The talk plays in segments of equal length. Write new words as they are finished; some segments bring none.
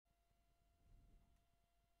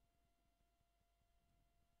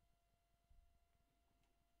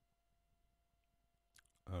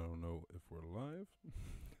don't know if we're live,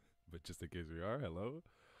 but just in case we are, hello.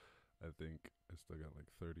 I think I still got like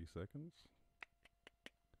 30 seconds.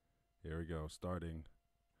 Here we go, starting.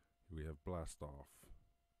 We have Blast Off.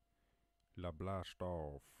 La Blast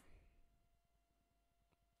Off.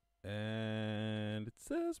 And it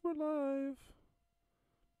says we're live,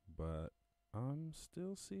 but I'm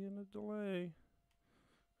still seeing a delay.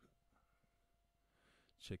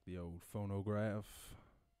 Check the old phonograph.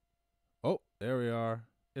 Oh, there we are.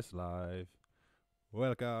 It's live.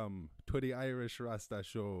 Welcome to the Irish Rasta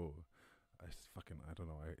Show. I don't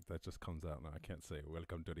know. That just comes out now. I can't say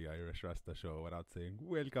welcome to the Irish Rasta Show without saying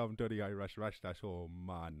welcome to the Irish Rasta Show,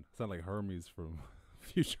 man. I sound like Hermes from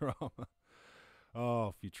Futurama.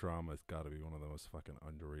 Oh, Futurama has got to be one of the most fucking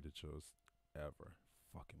underrated shows ever.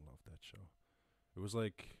 Fucking love that show. It was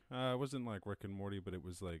like, it wasn't like Rick and Morty, but it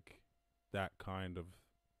was like that kind of,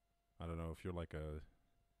 I don't know if you're like a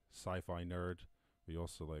sci-fi nerd, but you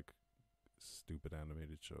also like stupid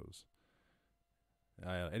animated shows.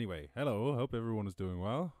 Anyway, hello. Hope everyone is doing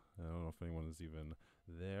well. I don't know if anyone is even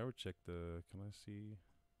there. Check the. Can I see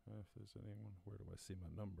if there's anyone? Where do I see my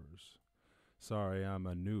numbers? Sorry, I'm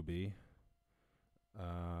a newbie.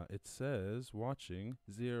 It says watching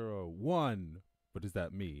 01. But is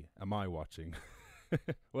that me? Am I watching?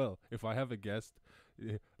 Well, if I have a guest,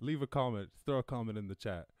 leave a comment. Throw a comment in the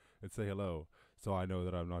chat and say hello, so I know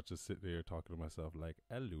that I'm not just sitting here talking to myself like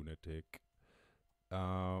a lunatic.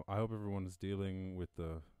 I hope everyone is dealing with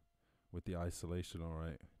the isolation all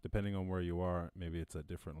right. Depending on where you are, maybe it's at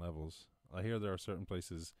different levels. I hear there are certain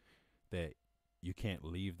places that you can't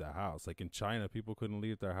leave the house. Like in China, people couldn't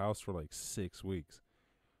leave their house for like 6 weeks,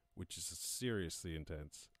 which is seriously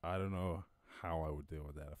intense. I don't know how I would deal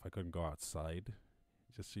with that if I couldn't go outside,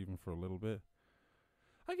 just even for a little bit.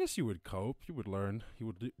 I guess you would cope. You would learn. You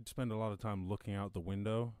would spend a lot of time looking out the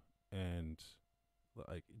window and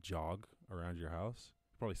like jog around your house.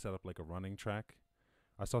 Probably set up like a running track.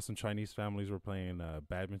 I saw some Chinese families were playing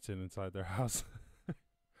badminton inside their house.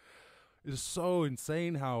 It's so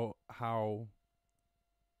insane how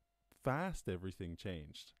fast everything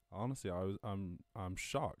changed. Honestly, I'm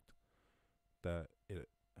shocked that it.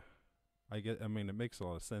 I mean, it makes a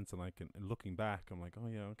lot of sense, and and looking back, I'm like, oh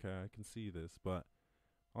yeah, okay, I can see this. But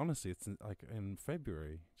honestly, it's like in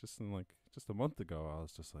February, just a month ago, I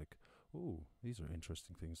was just like, ooh, these are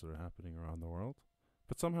interesting things that are happening around the world.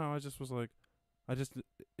 But somehow I just was like,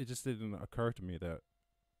 it just didn't occur to me that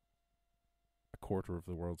a quarter of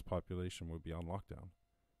the world's population would be on lockdown.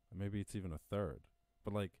 And maybe it's even a third.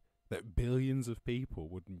 But like, that billions of people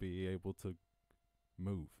wouldn't be able to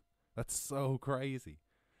move. That's so crazy.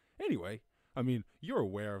 Anyway, I mean, you're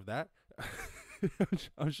aware of that.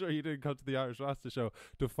 I'm sure you didn't come to the Irish Rasta Show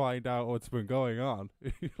to find out what's been going on.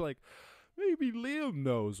 You're like, maybe Liam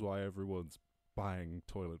knows why everyone's buying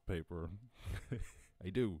toilet paper. I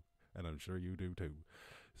do, and I'm sure you do too.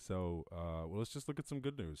 So, well, let's just look at some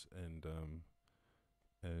good news and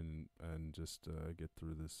just get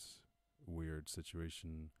through this weird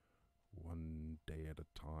situation one day at a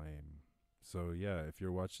time. So yeah, if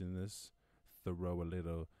you're watching this, throw a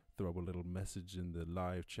little message in the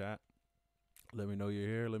live chat. Let me know you're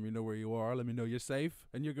here. Let me know where you are. Let me know you're safe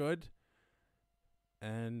and you're good.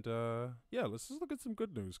 And yeah, let's just look at some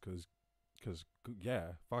good news, cause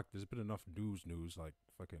yeah, fuck, there's been enough news like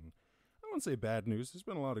fucking. I wouldn't say bad news. There's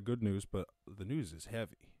been a lot of good news, but the news is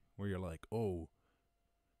heavy. Where you're like, oh,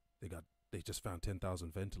 they just found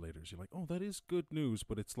 10,000 ventilators. You're like, oh, that is good news,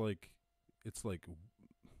 but it's like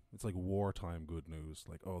wartime good news.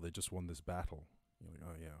 Like, oh, they just won this battle. You're like,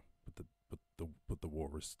 oh yeah, but the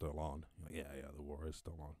war is still on. You're like, yeah, the war is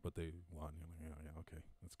still on, but they won. You're like, yeah, okay,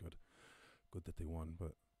 that's good that they won,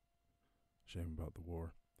 but shame about the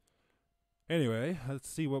war. Anyway, let's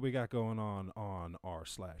see what we got going on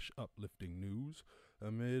r/uplifting news.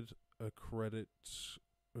 Amid a critical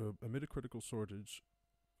shortage,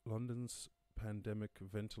 London's pandemic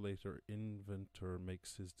ventilator inventor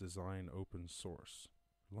makes his design open source.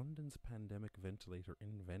 London's pandemic ventilator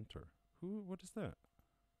inventor. What is that?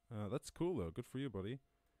 That's cool though. Good for you, buddy.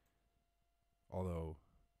 Although,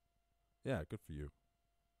 yeah, good for you.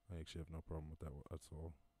 I actually have no problem with that. That's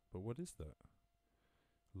all. But what is that?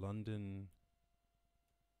 London.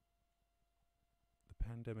 The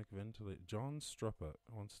pandemic ventilator. John Strupper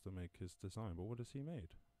wants to make his design, but what has he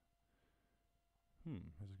made?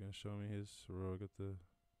 Is it going to show me his? Or I got the.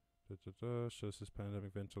 Shows this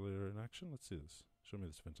pandemic ventilator in action. Let's see this. Show me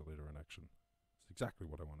this ventilator in action. It's exactly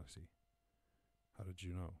what I want to see. How did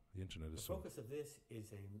you know? The internet is The focus of this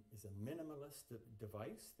is a minimalist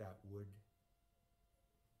device that would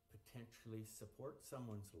potentially support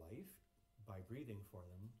someone's life by breathing for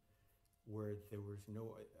them, where there was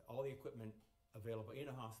all the equipment available in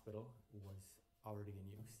a hospital was already in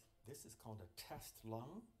use. This is called a test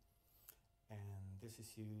lung, and this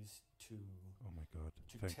is used to Oh my God!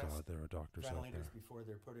 to Thank test God there are doctors out ventilators there. before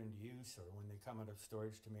they're put into use or when they come out of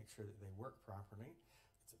storage to make sure that they work properly.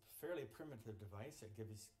 It's a fairly primitive device. It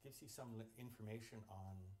gives you some information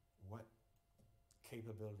on what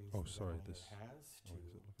capabilities Oh, the sorry. ventilator This. has to What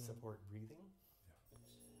is it looking like? support breathing.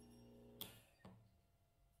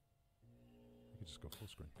 I could just go full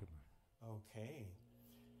screen, couldn't I? Okay.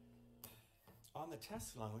 On the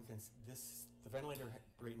test lung, the ventilator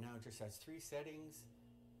right now just has 3 settings.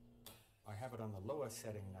 I have it on the lowest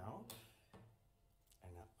setting now,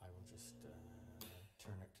 and I will just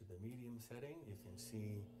turn it to the medium setting. You can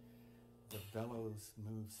see the bellows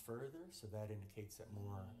moves further, so that indicates that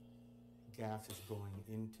more gas is going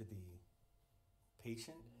into the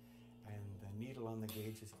patient, and the needle on the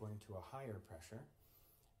gauge is going to a higher pressure.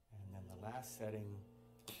 And then the last setting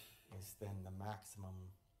is then the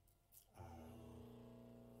maximum.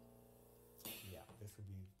 This would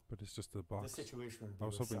be. But it's just a box. The situation would be. I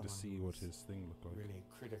was with hoping to someone see who what is his thing looked like. really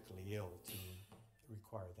critically ill to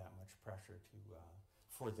require that much pressure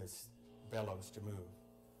for this bellows to move.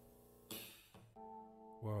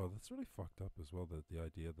 Wow, that's really fucked up as well. That the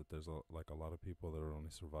idea that there's a lot of people that are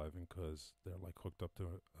only surviving because they're like hooked up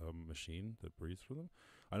to a machine that breathes for them.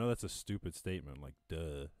 I know that's a stupid statement, like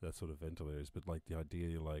duh, that's what a ventilator is. But like the idea,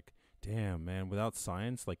 you're like, damn man, without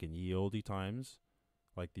science, like in ye olde times,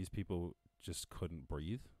 like these people just couldn't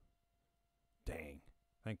breathe. Dang,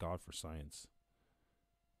 thank God for science.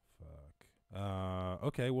 Fuck.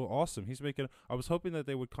 Okay, well, awesome. He's making. I was hoping that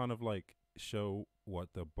they would kind of like show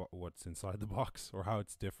what's inside the box or how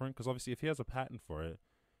it's different, because obviously if he has a patent for it,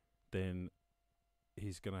 then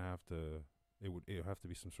he's gonna have to. It would have to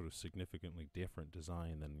be some sort of significantly different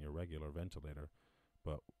design than your regular ventilator.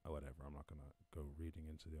 But whatever. I'm not gonna go reading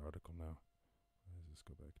into the article now. Let's just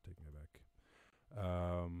go back. Take me back.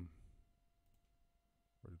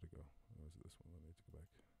 Where did it go? Oh, was it this one? I need to go back.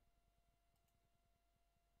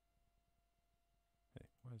 Hey,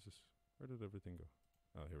 why is this? Where did everything go?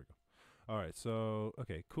 Oh, here we go. All right, so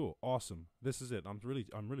okay, cool, awesome. This is it. I'm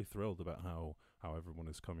really thrilled about how everyone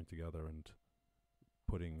is coming together and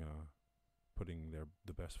putting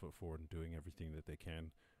the best foot forward and doing everything that they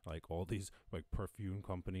can. Like all these like perfume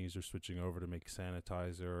companies are switching over to make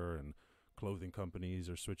sanitizer, and clothing companies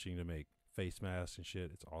are switching to make face masks and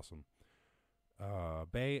shit. It's awesome.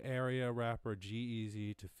 Bay Area rapper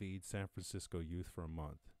G-Eazy to feed San Francisco youth for a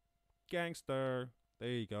month. Gangster. There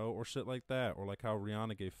you go. Or shit like that. Or like how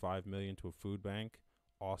Rihanna gave $5 million to a food bank.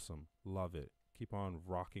 Awesome. Love it. Keep on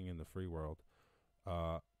rocking in the free world.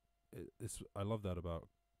 I love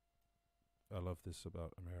this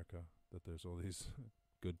about America, that there's all these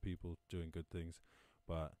good people doing good things.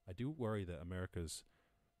 But I do worry that America's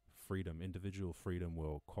individual freedom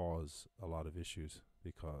will cause a lot of issues,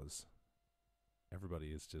 because everybody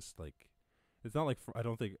is just like, it's not like, I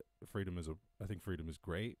don't think I think freedom is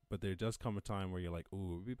great, but there does come a time where you're like,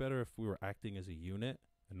 ooh, it would be better if we were acting as a unit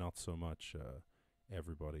and not so much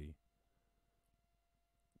everybody,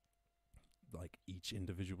 like each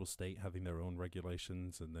individual state having their own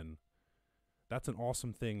regulations. And then that's an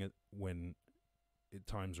awesome thing when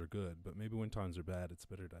times are good, but maybe when times are bad, it's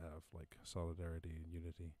better to have like solidarity and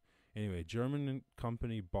unity. Anyway, German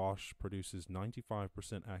company Bosch produces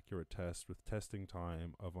 95% accurate tests with testing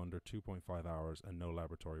time of under 2.5 hours and no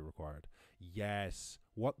laboratory required. Yes.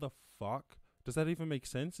 What the fuck? Does that even make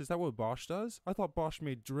sense? Is that what Bosch does? I thought Bosch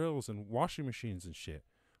made drills and washing machines and shit.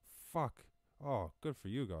 Fuck. Oh, good for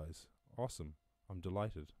you guys. Awesome. I'm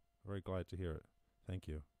delighted. Very glad to hear it. Thank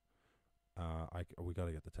you. We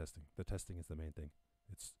gotta get the testing. The testing is the main thing.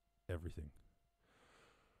 It's everything.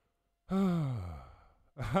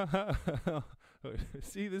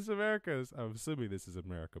 See, this is America. I'm assuming this is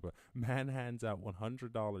America, but man hands out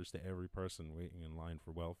 $100 to every person waiting in line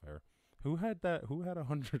for welfare. Who had that? Who had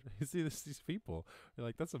 100? You see these people. You're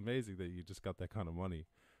like, that's amazing that you just got that kind of money.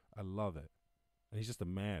 I love it. And he's just a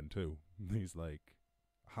man too. He's like,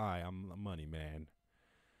 hi, I'm the money man.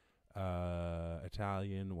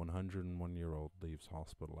 Italian 101-year-old leaves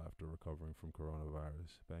hospital after recovering from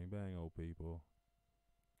coronavirus. Bang bang, old people.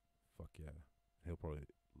 Fuck yeah.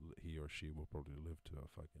 He or she will probably live to a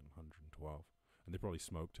fucking 112. And they probably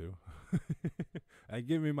smoke too. And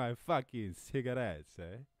give me my fucking cigarettes,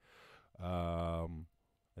 eh?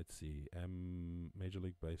 Let's see. Major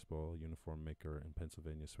League Baseball uniform maker in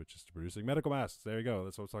Pennsylvania switches to producing medical masks. There you go.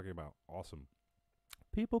 That's what I was talking about. Awesome.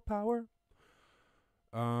 People power.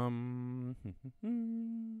 Oh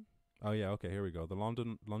yeah, okay, here we go.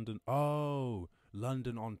 London,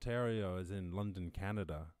 Ontario is in London,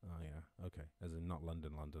 Canada. Oh yeah, Okay, as in not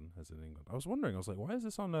London, London, as in England. I was wondering. I was like, why is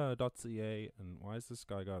this on .ca and why is this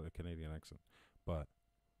guy got a Canadian accent? But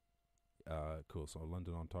cool. So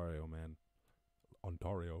London, Ontario, man,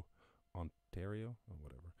 Ontario, or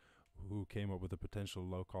whatever. Who came up with a potential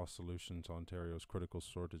low-cost solution to Ontario's critical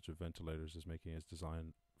shortage of ventilators is making its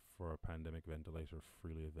design for a pandemic ventilator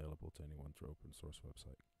freely available to anyone through open source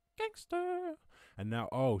website. Gangster! And now,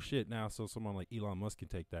 oh shit, now so someone like Elon Musk can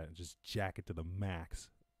take that and just jack it to the max.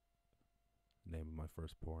 Name of my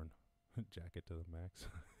first porn. Jack it to the max.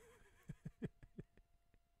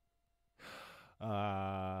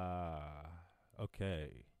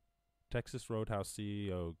 Okay. Texas Roadhouse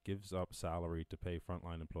CEO gives up salary to pay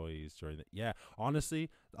frontline employees during the... Yeah, honestly,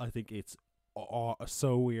 I think it's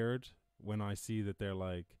so weird when I see that they're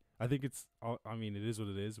like... I think it's... I mean, it is what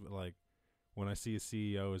it is, but like, when I see a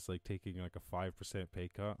CEO is like taking like a 5% pay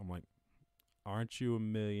cut, I'm like, aren't you a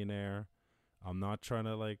millionaire? I'm not trying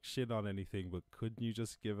to like shit on anything, but couldn't you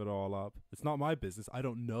just give it all up? It's not my business. I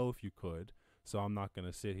don't know if you could, so I'm not going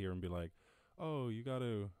to sit here and be like, oh, you got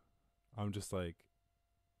to... I'm just like...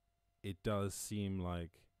 It does seem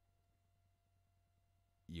like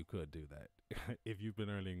you could do that if you've been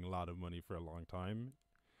earning a lot of money for a long time.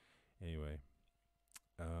 Anyway,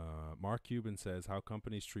 Mark Cuban says how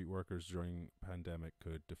companies treat workers during pandemic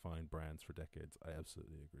could define brands for decades. I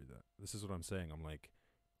absolutely agree that. This is what I'm saying. I'm like,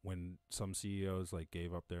 when some CEOs like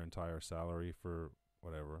gave up their entire salary for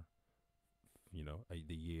whatever,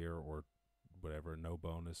 the year or whatever, no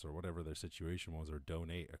bonus or whatever their situation was, or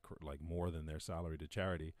donate like more than their salary to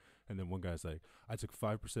charity, and then one guy's like, I took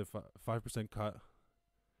 5% cut.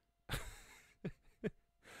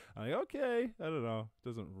 I'm like, okay, I don't know,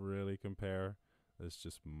 doesn't really compare. That's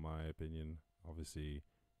just my opinion, obviously.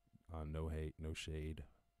 No hate, no shade,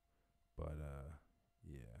 but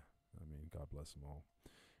yeah, I mean, God bless them all.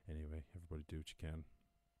 Anyway, everybody do what you can.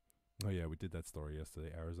 Oh yeah, we did that story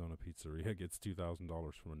yesterday. Arizona pizzeria gets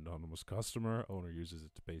 $2,000 from an anonymous customer. Owner uses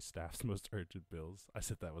it to pay staff's most urgent bills. I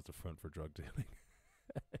said that was the front for drug dealing.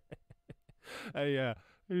 Yeah,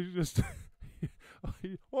 he's just...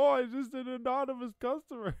 I just an anonymous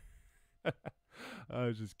customer. I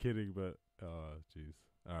was just kidding, but jeez.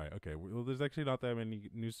 All right, okay. Well, there's actually not that many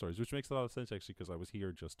news stories, which makes a lot of sense actually, because I was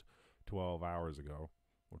here just 12 hours ago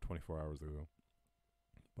or 24 hours ago.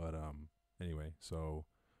 But anyway, so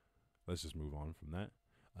let's just move on from that.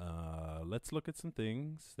 Let's look at some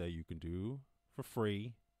things that you can do for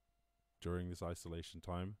free during this isolation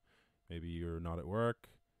time. Maybe you're not at work.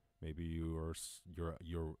 Maybe you're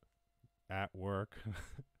at work,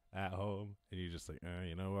 at home, and you're just like,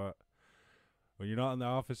 you know what? When you're not in the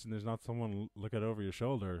office and there's not someone looking over your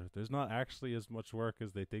shoulder, there's not actually as much work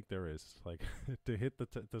as they think there is. Like, to hit the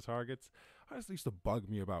targets. Honestly, used to bug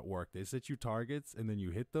me about work. They set you targets and then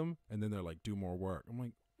you hit them and then they're like, do more work. I'm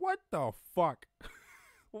like, what the fuck?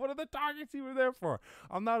 What are the targets you were there for?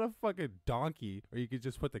 I'm not a fucking donkey, or you could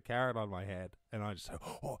just put the carrot on my head and I just say,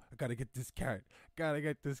 oh, I gotta get this carrot. Gotta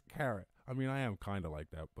get this carrot. I mean, I am kind of like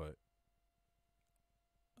that, but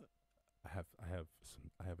I have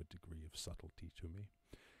a degree of subtlety to me.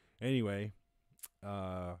 Anyway,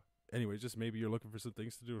 just maybe you're looking for some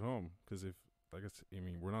things to do at home, because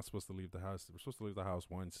we're not supposed to leave the house. We're supposed to leave the house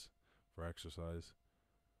once for exercise.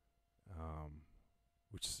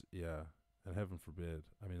 And heaven forbid.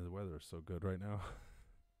 I mean, the weather is so good right now.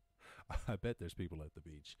 I bet there's people at the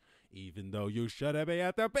beach, even though you shouldn't be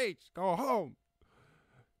at the beach. Go home.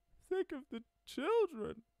 Think of the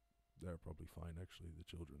children. They're probably fine, actually, the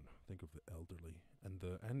children. Think of the elderly and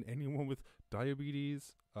anyone with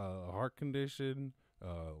diabetes, heart condition,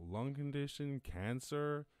 lung condition,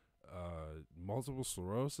 cancer, multiple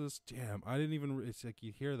sclerosis. Damn, I didn't even... It's like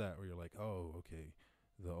you hear that where you're like, oh, okay,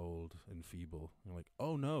 the old and feeble. You're like,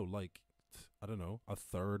 oh, no, like, I don't know, a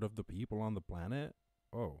third of the people on the planet?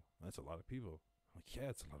 Oh, that's a lot of people. I'm like, yeah,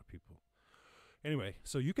 it's a lot of people. Anyway,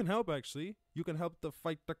 so you can help, actually. You can help to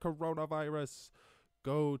fight the coronavirus.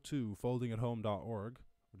 Go to foldingathome.org,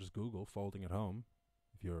 or just Google Folding at Home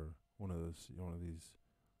if you're one of these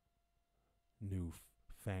new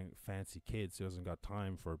fancy kids who hasn't got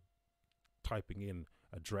time for typing in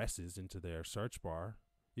addresses into their search bar.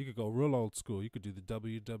 You could go real old school. You could do the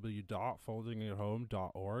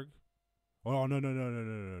www.foldingathome.org. Oh,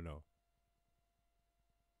 no.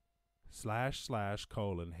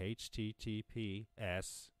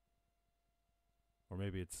 //:HTTPS, or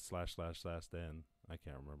maybe it's // then. I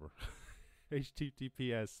can't remember.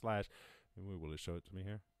 HTTPS/. Will it show it to me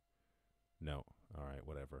here? No. All right,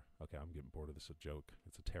 whatever. Okay, I'm getting bored of this joke.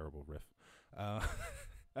 It's a terrible riff.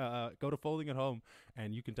 Go to Folding at Home,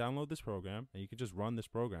 and you can download this program, and you can just run this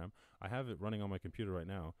program. I have it running on my computer right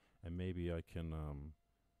now, and maybe I can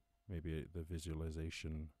maybe the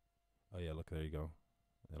visualization. Oh yeah, look, there you go.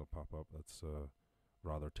 It'll pop up. That's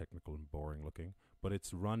rather technical and boring looking, but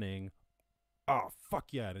it's running. Oh fuck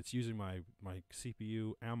yeah! And it's using my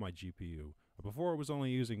CPU and my GPU. Before it was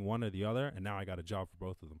only using one or the other, and now I got a job for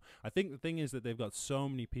both of them. I think the thing is that they've got so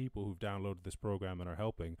many people who've downloaded this program and are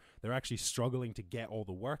helping. They're actually struggling to get all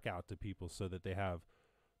the work out to people so that they have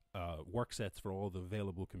work sets for all the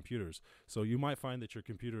available computers. So you might find that your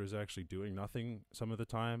computer is actually doing nothing some of the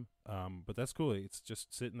time, but that's cool. It's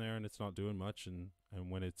just sitting there and it's not doing much. And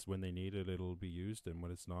when they need it, it'll be used, and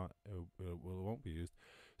when it's not, it won't be used.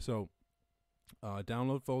 So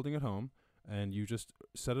download Folding at Home, and you just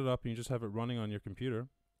set it up and you just have it running on your computer,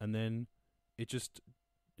 and then it just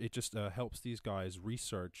helps these guys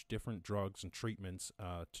research different drugs and treatments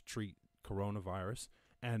to treat coronavirus.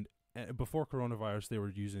 And before coronavirus, they were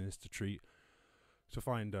using this to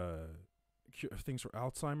find things for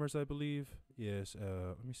Alzheimer's, I believe. Yes.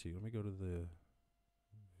 Let me see. Let me go to the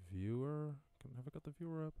viewer. Have I got the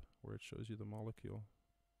viewer up where it shows you the molecule?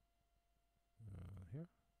 Here.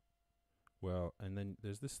 Well, and then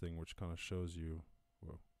there's this thing which kind of shows you,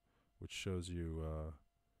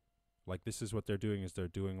 like, this is what they're doing, is they're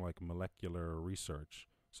doing like molecular research.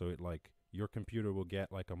 So it, like, your computer will get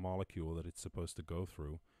like a molecule that it's supposed to go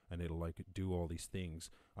through, and it'll like do all these things.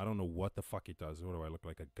 I don't know what the fuck it does. What do I look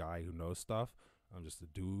like, a guy who knows stuff? I'm just a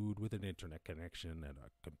dude with an internet connection and a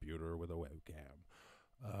computer with a webcam.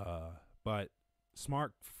 But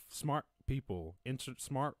smart people,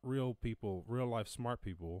 real people, real life smart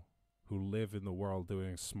people who live in the world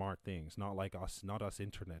doing smart things, not like us, not us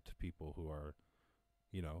internet people who are,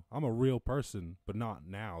 you know, I'm a real person, but not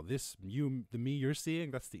now. The me you're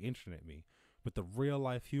seeing, that's the internet me. But the real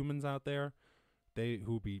life humans out there, they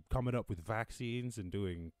who be coming up with vaccines and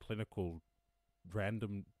doing clinical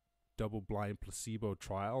random double-blind placebo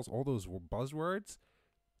trials, all those buzzwords,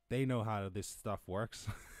 they know how this stuff works,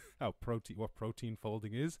 what protein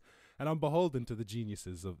folding is, and I'm beholden to the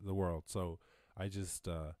geniuses of the world. So I just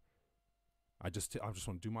want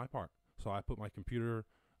to do my part. So I put my computer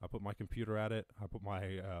at it. I put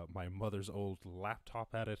my mother's old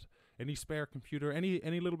laptop at it. Any spare computer,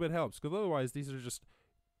 any little bit helps, because otherwise these are just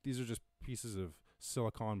pieces of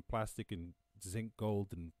silicon, plastic, and zinc,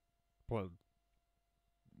 gold, and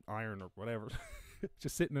iron or whatever,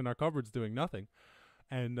 just sitting in our cupboards doing nothing.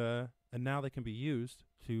 And now they can be used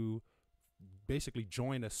to basically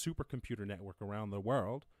join a supercomputer network around the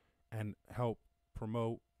world and help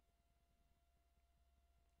promote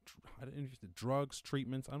drugs,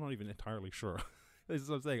 treatments. I'm not even entirely sure. This is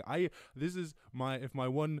what I'm saying. If my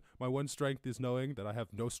one strength is knowing that I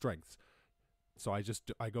have no strengths. So I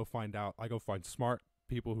go find smart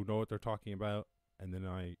people who know what they're talking about, and then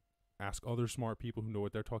I ask other smart people who know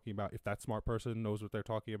what they're talking about if that smart person knows what they're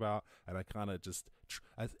talking about. And I kind of just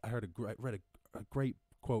I read a great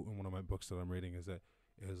quote in one of my books that I'm reading, is that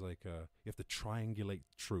it was like you have to triangulate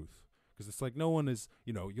truth, because it's like no one is,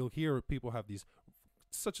 you know, you'll hear people have these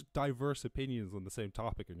such diverse opinions on the same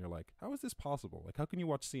topic, and you're like, how is this possible? Like, how can you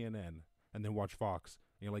watch CNN and then watch Fox?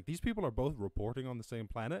 And you're like, these people are both reporting on the same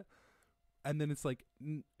planet, and then it's like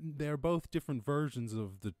they're both different versions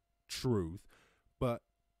of the truth, but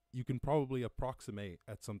you can probably approximate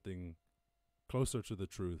at something closer to the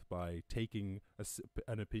truth by taking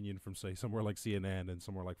an opinion from, say, somewhere like CNN and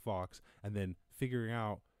somewhere like Fox, and then figuring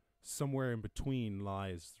out somewhere in between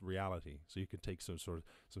lies reality. So you can take some sort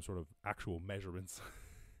of actual measurements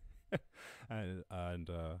and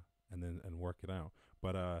work it out.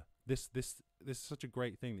 But this is such a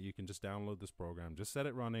great thing that you can just download this program, just set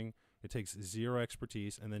it running. It takes zero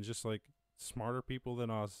expertise, and then just like smarter people than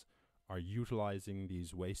us are utilizing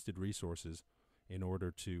these wasted resources in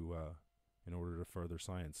order to further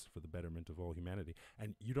science for the betterment of all humanity.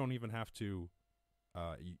 And you don't even have to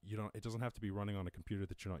it doesn't have to be running on a computer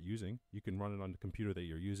that you're not using. You can run it on the computer that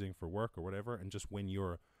you're using for work or whatever, and just when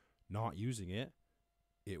you're not using it,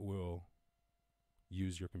 it will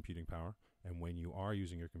use your computing power, and when you are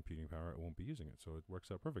using your computing power, it won't be using it. So it works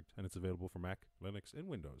out perfect, and it's available for Mac, Linux, and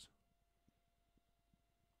Windows.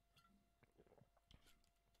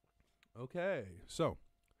 Okay, so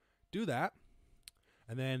do that,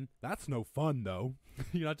 and then that's no fun though.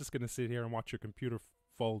 You're not just going to sit here and watch your computer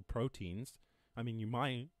fold proteins. I mean, you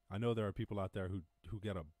might. I know there are people out there who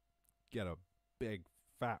get a big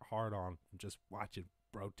fat hard on from just watching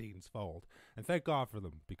proteins fold, and thank God for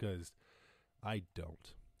them, because I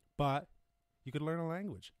don't. But you could learn a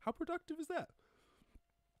language. How productive is that?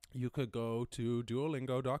 You could go to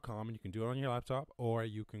Duolingo.com and you can do it on your laptop, or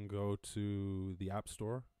you can go to the App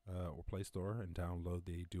Store or Play Store and download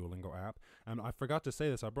the Duolingo app. And I forgot to say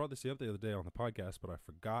this. I brought this up the other day on the podcast, but I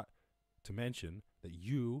forgot to mention that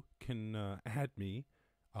you can add me.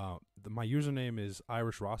 My username is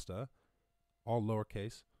Irish Rasta, all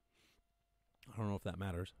lowercase. I don't know if that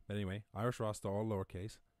matters, but anyway, Irish Rasta, all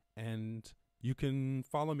lowercase, and you can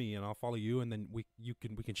follow me, and I'll follow you, and then we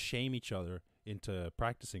can shame each other into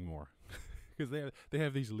practicing more, because they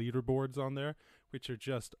have these leaderboards on there, which are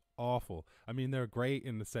just awful. I mean, they're great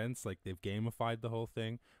in the sense like they've gamified the whole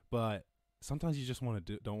thing, but sometimes you just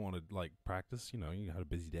don't want to like practice. You know, you had a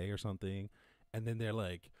busy day or something, and then they're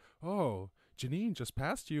like, "Oh, Janine just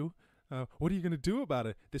passed you. What are you gonna do about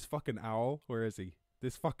it?" This fucking owl, where is he?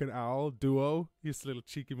 This fucking owl duo, this little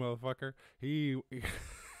cheeky motherfucker. He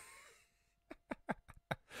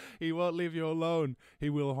he won't leave you alone. He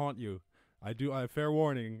will haunt you. I have fair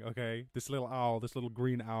warning, okay? This little owl, this little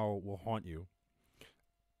green owl will haunt you.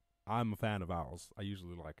 I'm a fan of owls. I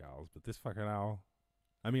usually like owls, but this fucking owl,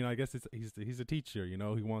 I mean, I guess he's a teacher, you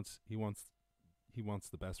know. He wants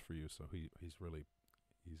the best for you, so he's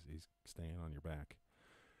staying on your back.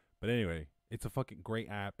 But anyway, it's a fucking great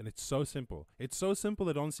app, and it's so simple. It's so simple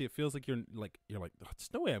that honestly, it feels like you're like, oh, there's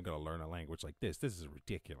no way I'm gonna learn a language like this. This is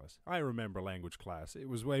ridiculous. I remember language class. It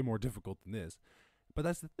was way more difficult than this. But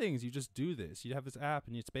that's the thing, is you just do this. You have this app,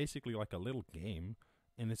 and it's basically like a little game,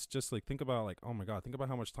 and it's just like, think about like, oh my god, think about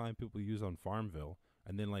how much time people use on Farmville,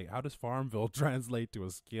 and then like, how does Farmville translate to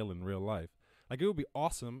a skill in real life? Like, it would be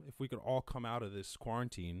awesome if we could all come out of this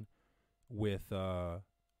quarantine with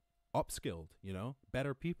upskilled, you know,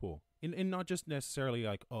 better people, and not just necessarily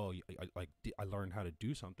like, oh, I learned how to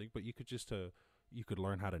do something, but you could just you could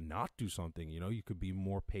learn how to not do something, you know. You could be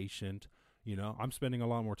more patient, you know. I'm spending a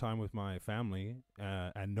lot more time with my family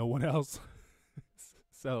and no one else.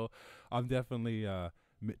 So I'm definitely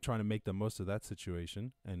trying to make the most of that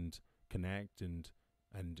situation and connect and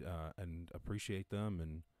appreciate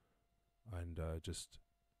them and just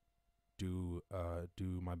do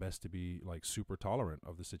my best to be like super tolerant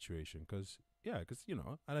of the situation, because you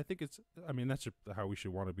know, and I think that's how we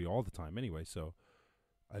should want to be all the time anyway. So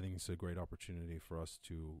I think it's a great opportunity for us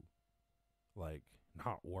to like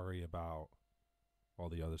not worry about all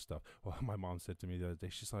the other stuff. Well, my mom said to me the other day,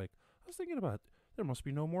 she's like, I was thinking about, there must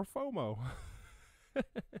be no more FOMO.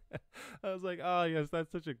 I was like, oh yes,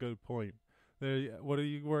 that's such a good point. What are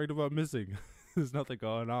you worried about missing? There's nothing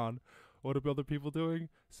going on. What are other people doing?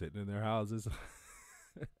 Sitting in their houses.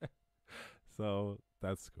 So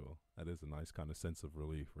that's cool. That is a nice kind of sense of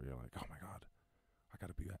relief where you're like, oh my god, I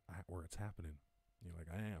gotta be at where it's happening. And you're like,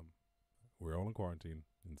 I am. We're all in quarantine,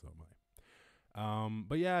 and so am I.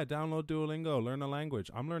 But yeah, download Duolingo, learn a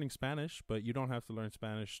language. I'm learning Spanish, but you don't have to learn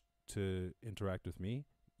Spanish to interact with me.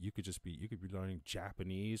 You could be learning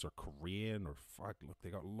Japanese or Korean or look, they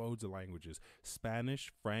got loads of languages: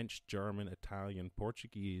 Spanish, French, German, Italian,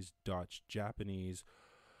 Portuguese, Dutch, Japanese,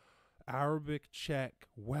 Arabic, Czech,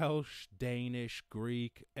 Welsh, Danish,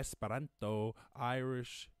 Greek, Esperanto,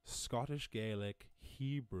 Irish, Scottish Gaelic,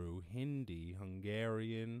 Hebrew, Hindi,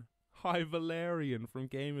 Hungarian, High Valerian from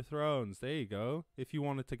Game of Thrones. There you go. If you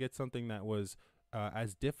wanted to get something that was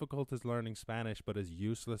as difficult as learning Spanish but as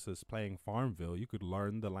useless as playing Farmville, you could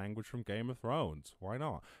learn the language from Game of Thrones. Why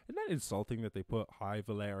not? Isn't that insulting that they put High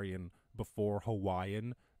Valerian before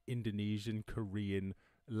Hawaiian, Indonesian, Korean,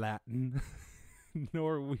 Latin,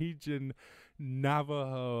 Norwegian,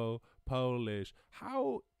 Navajo, Polish?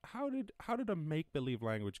 How did a make-believe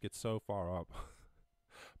language get so far up?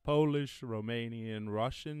 Polish, Romanian,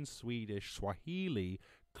 Russian, Swedish, Swahili,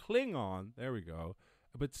 Klingon, there we go.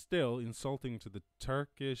 But still insulting to the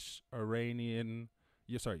Turkish,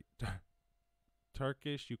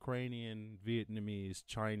 Turkish, Ukrainian, Vietnamese,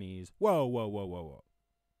 Chinese. Whoa.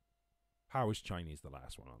 How is Chinese the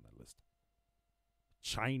last one on that list?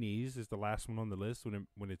 Chinese is the last one on the list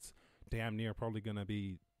when it's damn near probably going to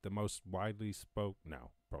be the most widely spoke.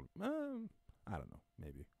 No, probably. I don't know.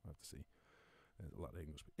 Maybe. We'll have to see. There's a lot of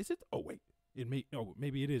English. Is it? Oh, wait.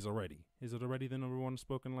 Maybe it is already. Is it already the number one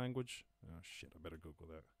spoken language? Oh, shit. I better Google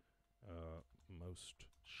that. Most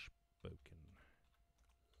spoken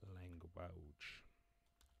language.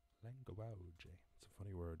 Language. It's a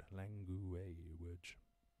funny word. Language.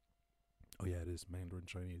 Oh, yeah, it is Mandarin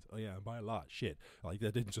Chinese. Oh, yeah, by a lot. Shit. Like,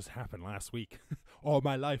 that didn't just happen last week. All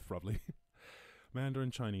my life, probably.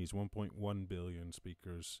 Mandarin Chinese, 1.1 billion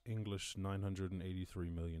speakers. English, 983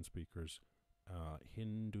 million speakers.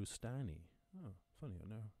 Hindustani. Oh, funny. I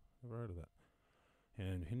never heard of that.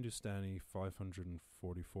 And Hindustani,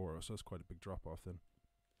 544. So that's quite a big drop off then.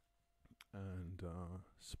 And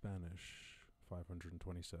Spanish,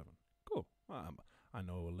 527. Cool. I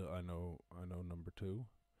know a little. I know number two.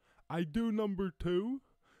 I do number two,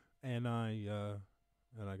 and I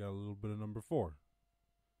got a little bit of number four.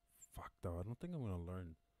 Fuck though, I don't think I'm gonna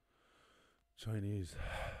learn. Chinese.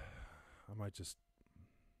 I might just.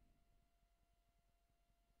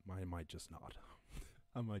 I might just not.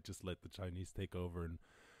 I might just let the Chinese take over, and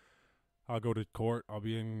I'll go to court. I'll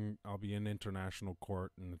be in international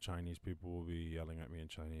court, and the Chinese people will be yelling at me in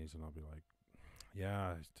Chinese, and I'll be like,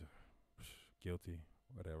 "Yeah, guilty,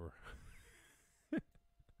 whatever."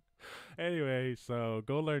 Anyway, so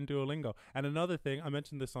go learn Duolingo. And another thing, I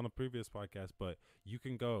mentioned this on a previous podcast, but you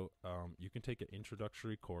can go, you can take an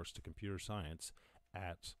introductory course to computer science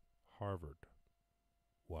at Harvard.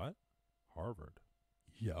 What? Harvard.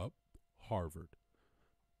 Yup, Harvard.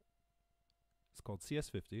 It's called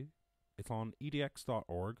CS50. It's on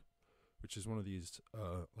edx.org, which is one of these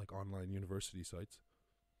like online university sites,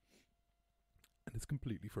 and it's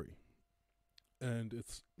completely free. And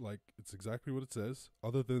it's exactly what it says.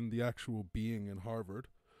 Other than the actual being in Harvard,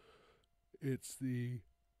 it's the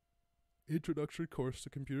introductory course to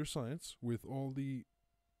computer science with all the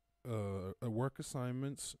work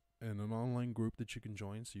assignments and an online group that you can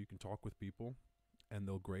join, so you can talk with people, and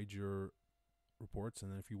they'll grade your reports.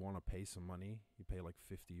 And then if you want to pay some money, you pay like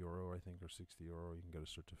 €50, I think, or €60. You can get a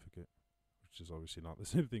certificate, which is obviously not the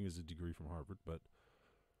same thing as a degree from Harvard, but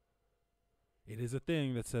it is a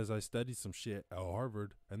thing that says I studied some shit at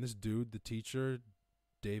Harvard. And this dude, the teacher,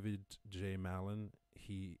 David J. Mallon,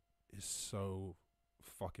 he is so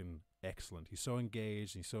fucking excellent. He's so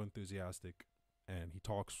engaged, he's so enthusiastic, and he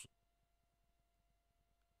talks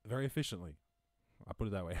very efficiently. I put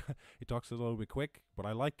it that way. He talks a little bit quick, but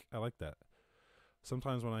I like that.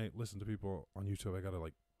 Sometimes when I listen to people on YouTube,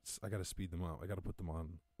 I gotta speed them up. I gotta put them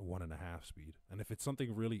on 1.5 speed. And if it's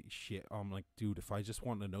something really shit, I'm like, dude, if I just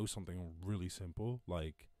want to know something really simple,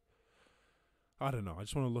 like, I don't know, I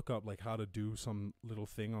just want to look up like how to do some little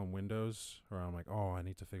thing on Windows, or I'm like, oh, I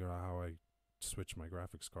need to figure out how I switch my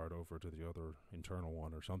graphics card over to the other internal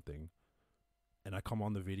one or something. And I come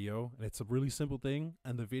on the video, and it's a really simple thing,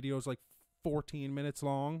 and the video is like 14 minutes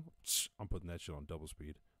long. I'm putting that shit on double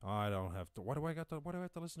speed. I don't have to. Why do I have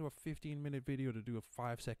to listen to a 15-minute video to do a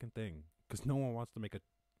 5-second thing? Because no one wants to make a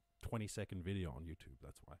 20-second video on YouTube.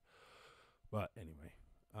 That's why. But anyway,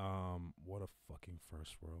 what a fucking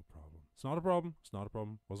first world problem. It's not a problem. It's not a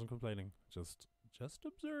problem. Wasn't complaining. Just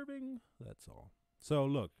observing. That's all. So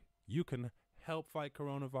look, you can help fight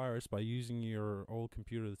coronavirus by using your old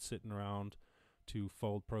computer that's sitting around to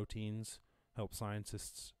fold proteins. Help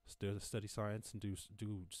scientists study science and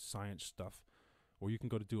do science stuff. Or you can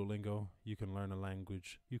go to Duolingo, you can learn a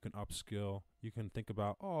language, you can upskill, you can think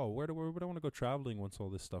about, oh, where do I want to go traveling once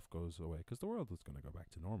all this stuff goes away? Because the world is going to go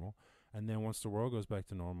back to normal. And then once the world goes back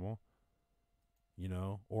to normal, you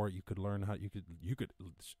know, or you could learn how, you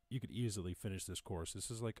could easily finish this course.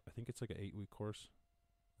 This is like, I think it's like an 8-week course,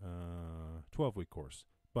 12-week course.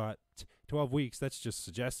 But 12 weeks, that's just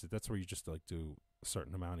suggested. That's where you just like do a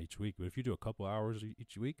certain amount each week. But if you do a couple hours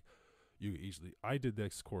each week, you easily, I did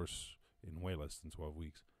this course in way less than 12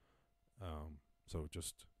 weeks. So it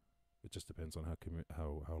just depends on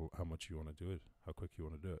how much you want to do it, how quick you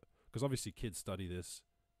want to do it. Because obviously kids study this,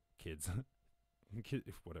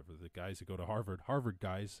 whatever, the guys who go to Harvard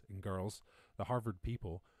guys and girls, the Harvard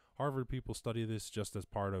people study this just as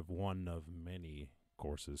part of one of many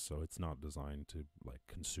courses. So it's not designed to like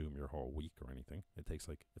consume your whole week or anything. It takes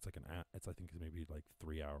like, I think it's maybe like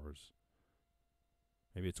 3 hours.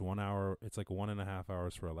 Maybe it's 1 hour. It's like 1.5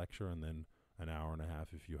 hours for a lecture, and then an hour and a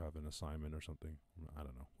half if you have an assignment or something. I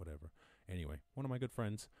don't know, whatever. Anyway, one of my good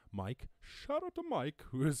friends, Mike, shout out to Mike,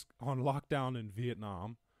 who is on lockdown in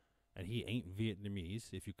Vietnam, and he ain't Vietnamese.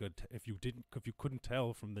 If you couldn't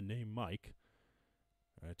tell from the name Mike,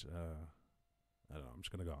 right? I don't know. I'm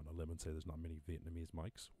just gonna go on a limb and say there's not many Vietnamese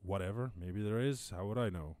Mikes. Whatever, maybe there is. How would I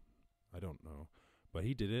know? I don't know. But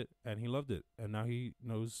he did it, and he loved it, and now he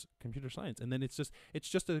knows computer science. And then it's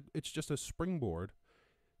just a springboard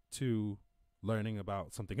to learning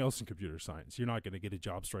about something else in computer science. You're not going to get a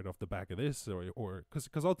job straight off the back of this, or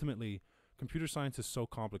because ultimately computer science is so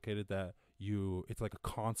complicated that it's like a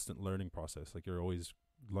constant learning process. Like you're always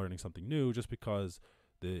learning something new, just because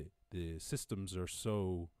the systems are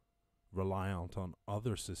so reliant on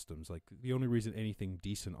other systems. Like the only reason anything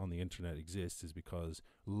decent on the internet exists is because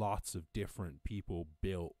lots of different people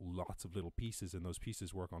built lots of little pieces, and those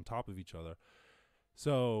pieces work on top of each other.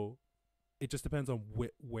 So it just depends on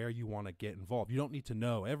where you want to get involved. You don't need to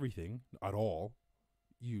know everything at all.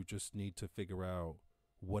 You just need to figure out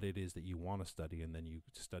what it is that you want to study, and then you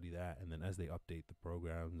study that, and then as they update the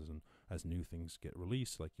programs and as new things get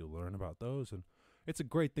released, like you'll learn about those. And it's a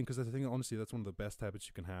great thing, because I think honestly that's one of the best habits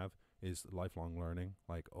you can have is lifelong learning,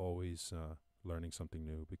 like always learning something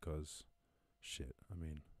new, because shit, I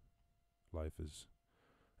mean, life is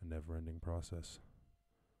a never-ending process.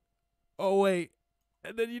 Oh wait,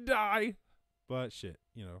 and then you die. But shit,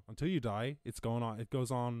 until you die, it's going on. It goes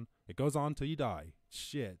on. It goes on till you die.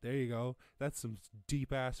 Shit, there you go. That's some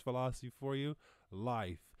deep ass philosophy for you.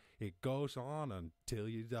 Life, it goes on until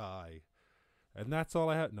you die. And that's all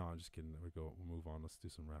I have. No, I'm just kidding. There we go. We'll move on. Let's do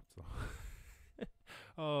some rap song.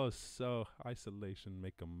 Oh, so isolation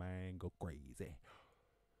make a man go crazy.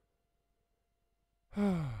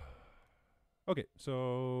 Okay,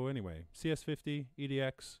 so anyway, CS50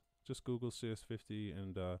 EDX. Just Google CS50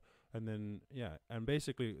 and then and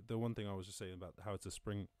basically the one thing I was just saying about how it's a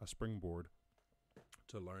springboard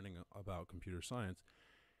to learning about computer science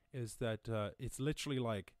is that it's literally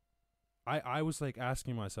like I was like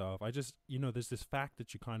asking myself, I just there's this fact that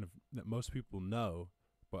that most people know,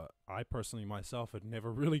 but I personally myself had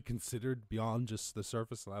never really considered beyond just the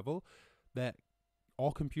surface level, that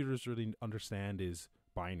all computers really understand is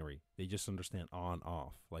binary. They just understand on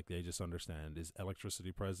off. Like they just understand, is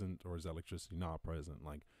electricity present or is electricity not present?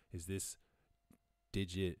 Like, is this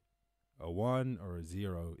digit a 1 or a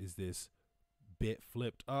 0? Is this bit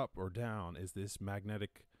flipped up or down? Is this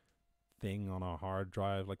magnetic thing on a hard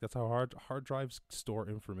drive? Like, that's how hard drives store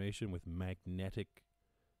information, with magnetic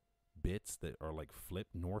bits that are like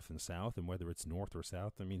flipped north and south, and whether it's north or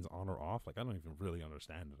south, that means on or off. Like, I don't even really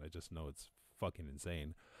understand it. I just know it's fucking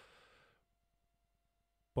insane.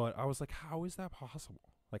 But I was like, how is that possible?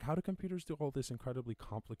 Like, how do computers do all this incredibly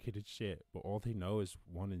complicated shit, but all they know is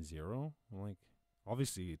 1 and 0? I'm like,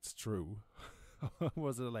 obviously it's true.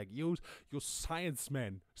 Was it like, you science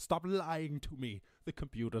men, stop lying to me. The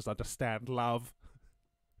computers understand love.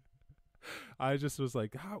 I just was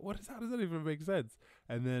like, how does that even make sense?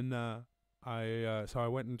 And then so I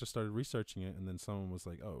went and just started researching it, and then someone was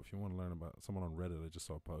like, oh, if you want to learn about, someone on Reddit, I just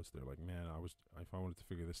saw a post, they're like, man, if I wanted to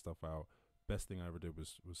figure this stuff out, best thing I ever did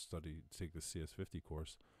was take the CS50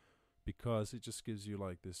 course, because it just gives you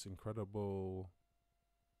like this incredible,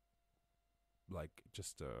 like,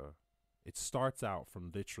 just it starts out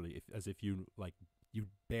from literally as if you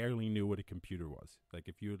barely knew what a computer was. Like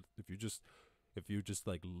if you just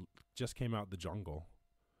like just came out the jungle.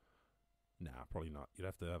 Nah, probably not. You'd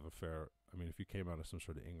have to have if you came out of some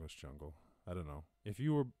sort of English jungle, I don't know. I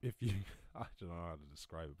don't know how to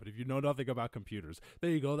describe it, but if you know nothing about computers, there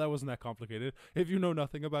you go. That wasn't that complicated. If you know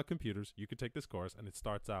nothing about computers, you could take this course, and it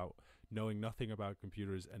starts out knowing nothing about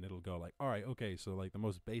computers, and it'll go like, all right, okay, so like the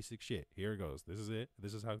most basic shit, here it goes. This is it.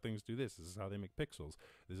 This is how things do this. This is how they make pixels.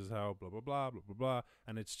 This is how blah, blah, blah, blah, blah, blah.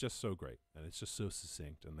 And it's just so great. And it's just so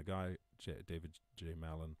succinct. And the guy, David J.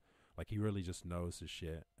 Mallon, like, he really just knows his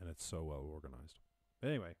shit, and it's so well organized.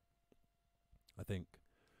 Anyway, I think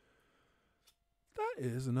that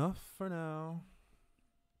is enough for now.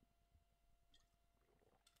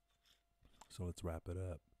 So let's wrap it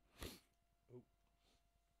up. Oh.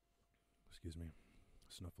 Excuse me.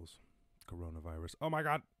 Snuffles. Coronavirus. Oh my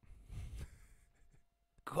god.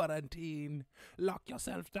 Quarantine. Lock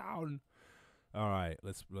yourself down. All right,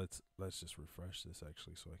 let's just refresh this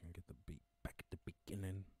actually, so I can get the beat back at the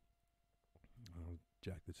beginning. I'll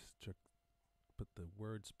put the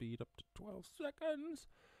word speed up to 12 seconds.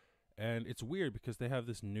 And it's weird because they have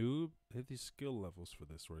these skill levels for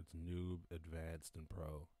this, where it's noob, advanced, and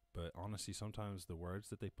pro. But honestly, sometimes the words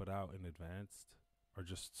that they put out in advanced are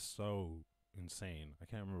just so insane. I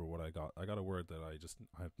can't remember what I got. I got a word that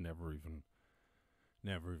I've never even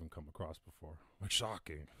come across before. Like,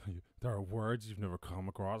 shocking. There are words you've never come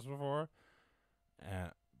across before.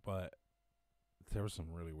 But there were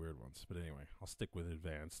some really weird ones. But anyway, I'll stick with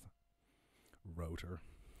advanced. Rotor.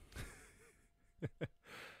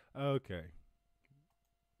 Okay.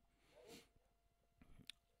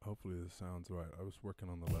 Hopefully this sounds right. I was working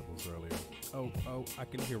on the levels earlier. Oh, I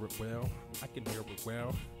can hear it well.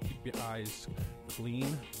 Keep your eyes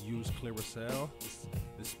clean. Use Claricel.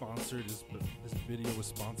 This video was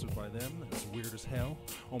sponsored by them. It's weird as hell.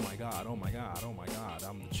 Oh my god. I'm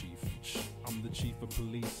the chief of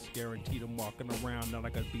police. Guaranteed I'm walking around now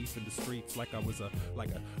like I beef in the streets, like I was a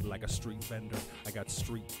street vendor. I got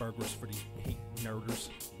street burgers for these heat nerders,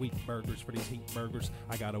 wheat burgers for these heat burgers.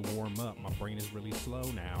 I gotta warm up. My brain is really slow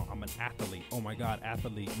now. I'm an athlete. Oh my god,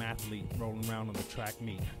 athlete, mathlete, rolling around on the track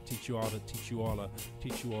meet. Teach you all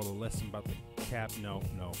a lesson about the cap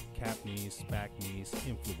knees, back knees,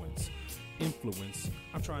 influence.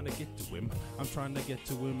 I'm trying to get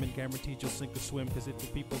to him and guaranteed you'll sink or swim, cause if the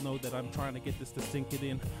people know that I'm trying to get this to sink it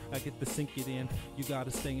in, I get to sink it in. You gotta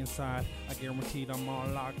stay inside. I guaranteed I'm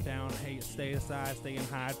on lockdown. Hey, stay inside, stay and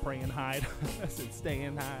hide, pray and hide. I said stay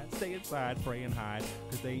inside, pray and hide,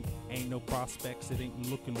 cause they ain't no prospects. It ain't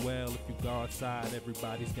looking well. If you go outside,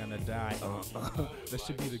 everybody's gonna die. That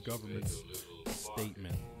should be the government's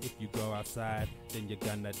statement. If you go outside, then you're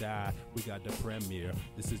gonna die. We got the premiere.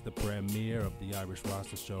 This is the premiere of the Irish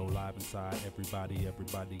Rasta show, live inside. Everybody,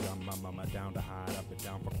 I'm down to hide. I've been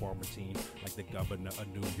down for quarantine, like the governor of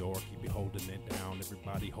New York. He be holding it down.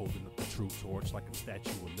 Everybody holding up the true torch like a Statue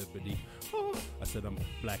of Liberty. Oh, I said I'm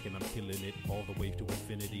black and I'm killing it all the way to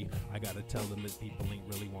infinity. I gotta tell them that people ain't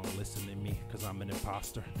really wanna listen to me, cause I'm an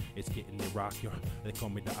imposter. It's getting Iraqia. They call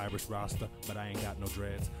me the Irish Rasta, but I ain't got no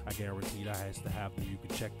dreads. I guaranteed I has to have them. You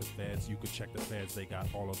can check the feds. You can check the feds. They got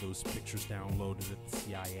all of those pictures downloaded at the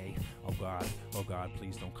CIA. Oh God,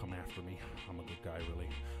 please don't come after me. I'm a good guy, really.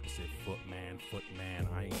 I said footman,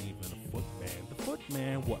 I ain't even a footman. The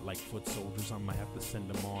footman, what, like foot soldiers? I'ma have to send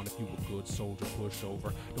them on. If you a good soldier,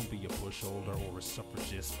 pushover. Don't be a pushover or a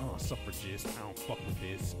suffragist. Suffragist, I don't fuck with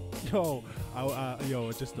this. Yo,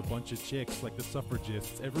 it's just a bunch of chicks like the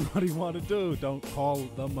suffragists. Everybody want to do. Don't call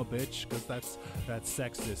them a bitch, cause that's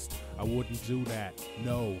sexist. I wouldn't do that.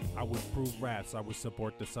 No, I would prove rats. I would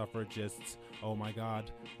support the suffragists. Oh my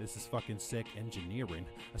God, this is fucking sick. Engineering.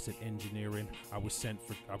 I said engineering. I was sent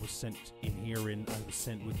in hearing. I was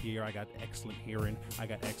sent with here. I got excellent hearing.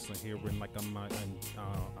 Like I'm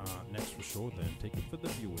next for sure. Then take it for the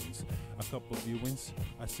viewings. A couple of viewings.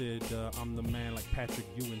 I said I'm the man like Patrick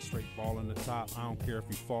Ewing, straight ball in the top. I don't care if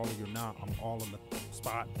you fall or you're not. I'm all in the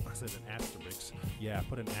spot. I said an asterisk. Yeah, I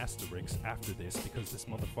put an asterisk after this because this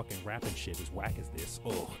motherfucking rapping shit is whack as this.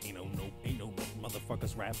 Oh, ain't no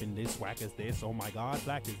motherfuckers rapping this whack as this. Oh my God,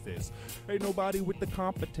 black as this. Ain't nobody with the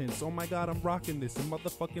competence. Oh my God, I'm rocking this and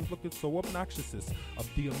motherfucking looking so obnoxious. Of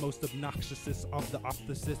the most obnoxious of the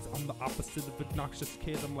opposites. I'm the opposite of obnoxious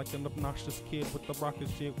kid. I'm like an obnoxious kid with the rocket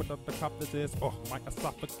shit without the cop this is. Oh, my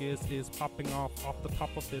esophagus is popping off the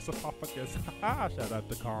top of this esophagus. Shout out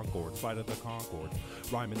to Concord, Flight of the Concords.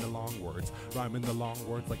 Rhyming the long words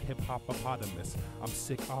like hip-hop-opotamus. I'm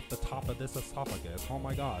sick off the top of this esophagus. Oh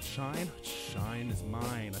my God, shine is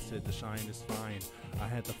mine. I said the shine is fine. I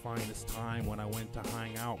had the finest time when I went to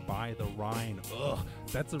hang out by the Rhine. Ugh,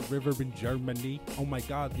 that's a river in Germany. Oh my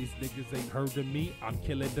God, these niggas ain't heard of me. I'm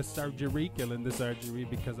killing the surgery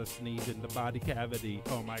because I sneezed in the body cavity.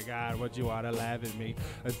 Oh my God, what you oughta laugh at me?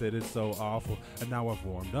 I said it's so awful. And now I've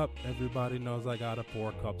warmed up. Everybody knows I gotta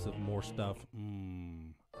pour cups of more stuff.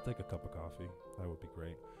 I'll take a cup of coffee. That would be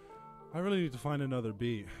great. I really need to find another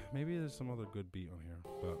beat. Maybe there's some other good beat on here,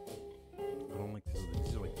 but I don't like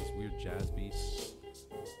these are like these weird jazz beats.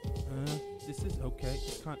 This is okay.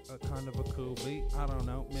 It's kind of a cool beat. I don't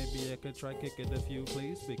know. Maybe I could try kick it a few,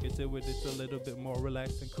 please. Speak it to it. It's a little bit more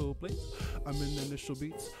relaxed and cool, please. I'm in initial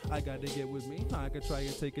beats. I gotta get with me. I could try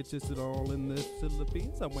and take it just at all in the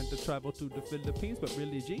Philippines. I went to travel to the Philippines, but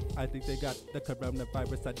really, G, I think they got the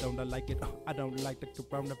coronavirus. I don't like it. I don't like the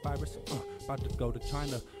coronavirus. About to go to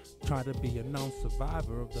China. Try to be a known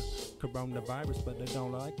survivor of the coronavirus, but they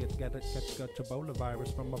don't like it. Gotta catch Ebola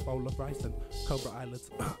virus from a bowl of rice and Cobra Islets.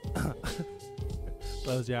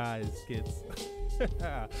 Close your eyes, kids.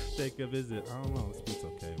 Take a visit. I don't know. This beat's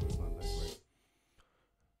okay, but it's not that great.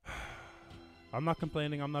 I'm not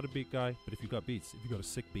complaining. I'm not a beat guy. But if you got beats, if you got a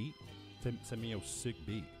sick beat, send me a sick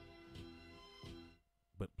beat.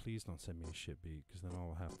 But please don't send me a shit beat, because then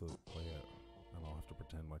I'll have to play it. And I'll have to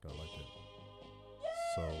pretend like I like it.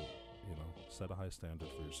 So, set a high standard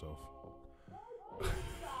for yourself.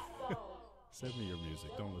 Send me your music.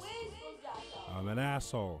 Don't listen to me. I'm an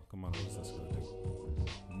asshole. Come on, what's this gonna do?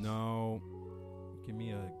 No. Give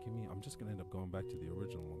me. I'm just gonna end up going back to the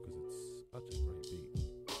original one because it's such a great beat.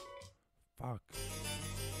 Fuck.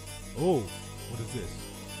 Oh, what is this?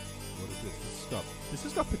 This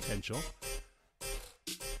has got potential.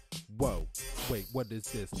 Whoa. Wait, what is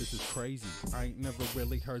this? This is crazy. I ain't never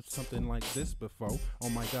really heard something like this before. Oh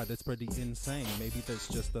my God, that's pretty insane. Maybe that's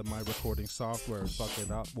just my recording software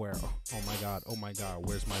fucking up where, oh my God,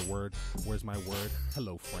 where's my word?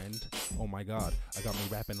 Hello, friend. Oh my God, I got me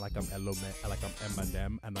rapping like I'm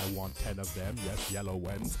Eminem, and I want 10 of them. Yes, yellow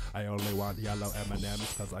ones. I only want yellow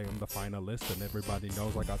M&Ms because I am the finalist, and everybody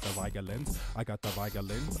knows I got the violins.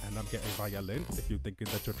 And I'm getting violent. If you're thinking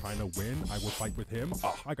that you're trying to win, I will fight with him.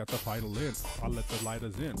 I got the final in. I'll let the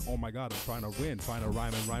lighters in. Oh my God, I'm trying to win, trying to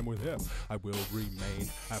rhyme with him. I will remain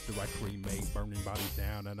after I cremate, burning bodies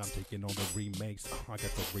down, and I'm taking on the remakes. I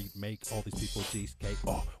got the remake, all these people cheesecake.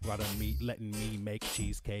 Letting me make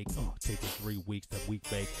cheesecake. Taking 3 weeks to week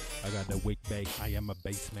bake. I got the week bake. I am a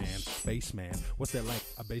bassman. What's that like?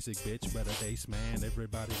 A basic bitch, but a bass man.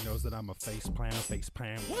 Everybody knows that I'm a face plan.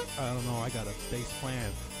 What? I don't know. I got a bass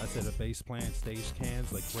plan. I said a bass plan. Stage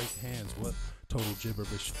cans like great hands. What? Total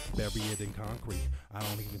gibberish, bury it in concrete. I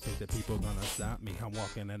don't even think that people gonna stop me. I'm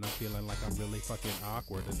walking and I'm feeling like I'm really fucking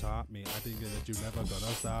awkward to top me. I think that you never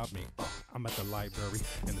gonna stop me. I'm at the library,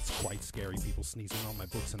 and it's quite scary. People sneezing on my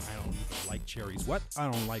books, and I don't even like cherries. What? I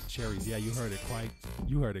don't like cherries. Yeah, you heard it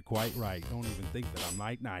quite right. Don't even think that I'm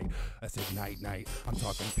night. I said night. I'm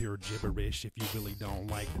talking pure gibberish. If you really don't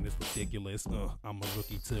like, then it's ridiculous. I'm a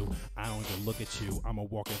rookie too. I don't even look at you. I'm a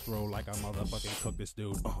walking through like I motherfucking cook this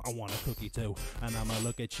dude. I want a cookie too, and I'ma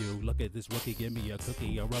look at you. Look at this rookie. Give me a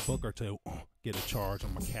cookie or a book or two. Get a charge.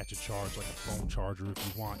 I'ma catch a charge like a phone charger.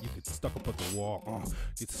 If you want, you get stuck up at the wall.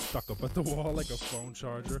 Get stuck up at the wall like a phone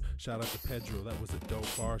charger. Shout out to Pedro, that was a dope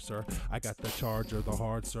bar, sir. I got the charger, the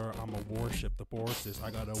hard, sir. I'm a warship, the forces.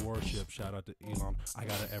 I got a warship. Shout out to Elon.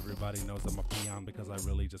 Everybody knows I'm a peon because I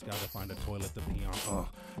really just gotta find a toilet to pee on.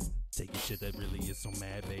 Taking shit that really is so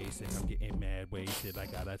mad basic. I'm getting mad wasted. I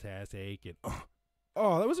got a task aching.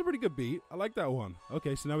 Oh, that was a pretty good beat. I like that one.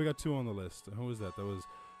 Okay, so now we got 2 on the list. Who was that? That was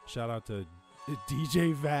shout out to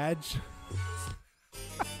DJ Vag.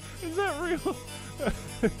 Is that real?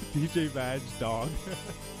 DJ Vag dog.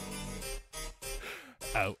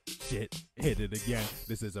 Oh shit, hit it again.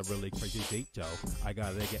 This is a really crazy beat, yo. I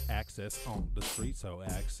gotta get access on the street, so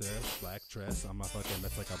access, black dress. I'm a fucking,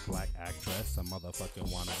 that's like a black actress. I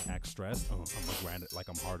motherfucking wanna act stressed. I'ma grind it like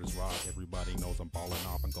I'm hard as rock. Everybody knows I'm balling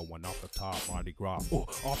off and going off the top. Mardi Gras,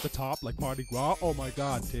 off the top like Mardi Gras. Oh my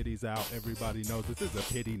god, titties out. Everybody knows this is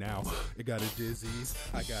a pity now. It got a disease.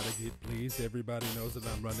 I gotta get pleased. Everybody knows that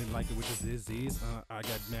I'm running like it with a disease. I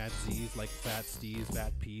got mad Z's like fat steez,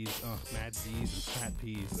 fat peas. Mad Z's and fat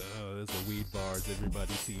peas. There's the weed bars.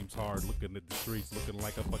 Everybody seems hard looking at the streets, looking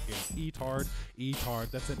like a fucking E-tard.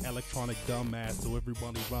 That's an electronic dumbass. So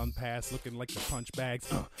everybody run past looking like the punch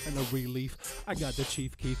bags and a relief. I got the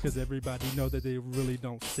chief key because everybody know that they really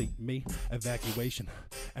don't seek me. Evacuation,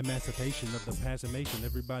 emancipation of the passimation.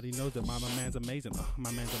 Everybody knows that my man's amazing.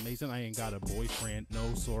 My man's amazing. I ain't got a boyfriend,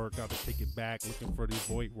 no sort. Gotta take it back, looking for these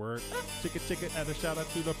void words. Chicka, add a shout out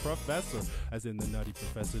to the professor, as in the nutty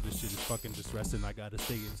professor. This shit is fucking distressing. I gotta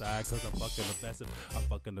stay inside cause I'm fucking obsessive. I'm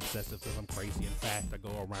fucking obsessive cause I'm crazy. In fact, I go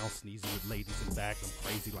around sneezing with ladies in fact. I'm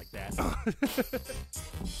crazy like that.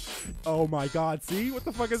 Oh my god, see? What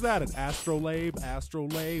the fuck is that? An astrolabe?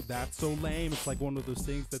 That's so lame. It's like one of those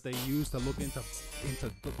things that they use to look into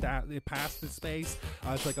that past in space.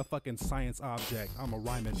 It's like a fucking science object. I'm a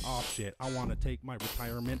rhyming off shit. I want to take my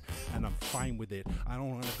retirement and I'm fine with it. I don't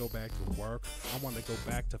want to go back to work. I want to go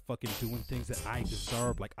back to fucking doing things that I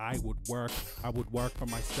deserve. Like I would work for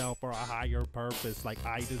myself for a higher purpose. Like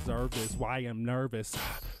I deserve this. Why I'm nervous?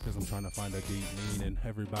 Because I'm trying to find a deep meaning.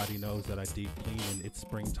 Everybody knows that I deep clean and it's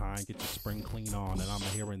springtime. Get your spring clean on, and I'm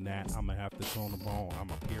hearing that. I'm gonna have to tone them on. I'm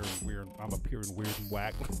appearing weird and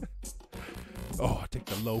whack. Oh, I take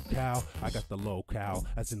the low-cal. I got the low-cal,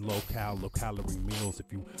 as in low-calorie meals.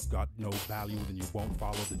 If you got no value, then you won't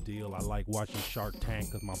follow the deal. I like watching Shark Tank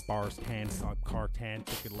because my bars tan, cartan,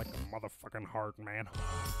 ticking like a motherfucking heart, man.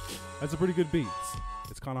 That's a pretty good beat.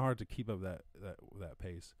 It's kind of hard to keep up that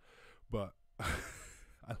pace, but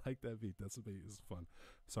I like that beat. That's a beat. It's fun.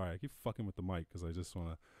 Sorry, I keep fucking with the mic because I just want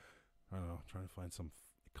to, I don't know, trying to find some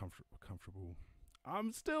comfortable.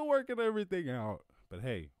 I'm still working everything out. But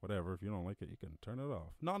hey, whatever. If you don't like it, you can turn it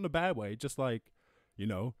off. Not in a bad way. Just like, you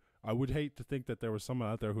know, I would hate to think that there was someone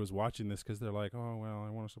out there who was watching this because they're like, oh, well, I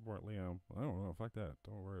want to support Liam. I don't know. Fuck that.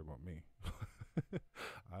 Don't worry about me.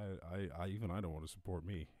 I don't want to support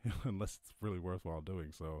me unless it's really worthwhile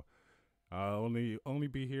doing. So I'll only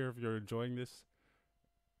be here if you're enjoying this.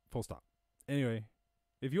 Full stop. Anyway,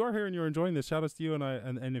 if you are here and you're enjoying this, shout outs to you.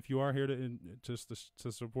 And if you are here to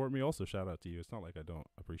support me, also shout out to you. It's not like I don't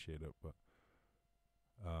appreciate it, but.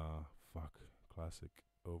 Fuck. Classic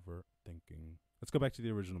overthinking. Let's go back to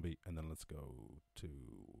the original beat and then let's go to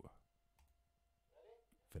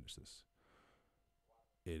finish this.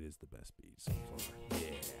 It is the best beat so far.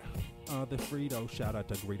 Yeah. The Frito, shout out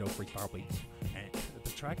to Greedo Freestyle Beats. And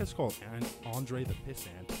the track is called Andre the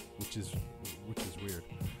Pissant, which is weird.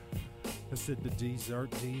 I said the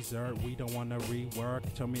dessert, we don't want to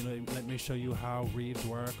rework. Tell me, let me show you how Reeves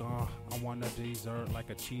work. I want a dessert like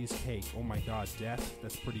a cheesecake. Oh my god, death,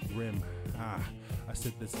 that's pretty grim. I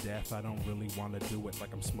said this death, I don't really want to do it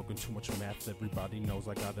like I'm smoking too much meth. Everybody knows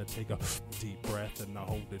I gotta take a deep breath and I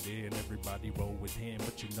hold it in. Everybody roll with him,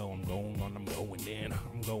 but you know I'm going in.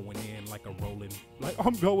 I'm going in like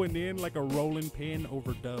a rolling pin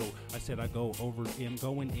over dough. I said I go over him,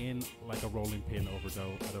 going in like a rolling pin over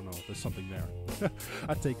dough. I don't know, there's something nothing there.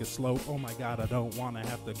 I take it slow. Oh my God, I don't want to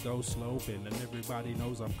have to go sloping. And everybody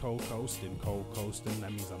knows I'm cold coasting.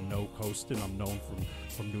 That means I'm no coasting. I'm known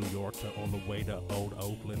from New York to all the way to Old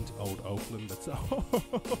Oakland. That's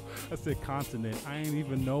I said continent. I ain't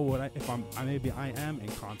even know what maybe I am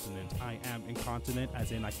incontinent. I am incontinent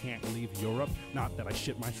as in I can't leave Europe. Not that I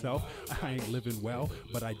shit myself. I ain't living well,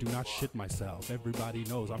 but I do not shit myself. Everybody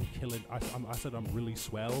knows I'm killing. I said I'm really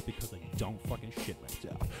swell because I don't fucking shit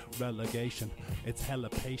myself. Relegation, it's hella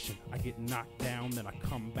patient. I get knocked down, then I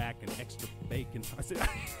come back and extra bacon. I said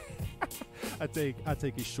I take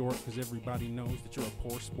it short because everybody knows that you're a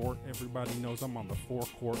poor sport. Everybody knows I'm on the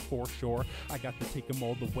foreshore. I got to take them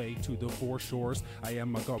all the way to the foreshores. I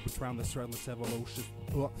am a garbage around the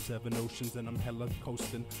seven oceans, and I'm hella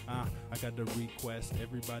coasting. I got a request.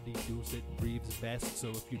 Everybody does it, breathes best. So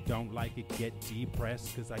if you don't like it, get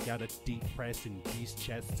depressed. Cause I gotta depress in these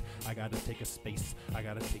chests. I gotta take a space. I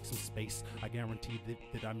gotta take some space. I guarantee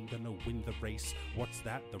that I'm gonna win the race. What's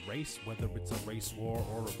that? The race? Whether it's a race war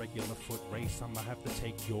or a regular foot race, I'm gonna have to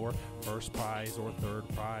take your first prize or third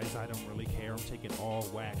prize. I don't really care. I'm taking all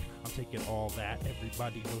whack. I'm taking all that.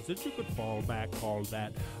 Everybody knows that you could fall back, all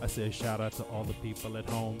that. I say shout out to all the people at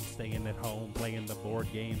home, staying at home, playing the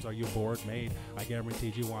board games. Are you bored, mate? I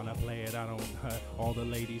guaranteed you wanna play it. I don't. All the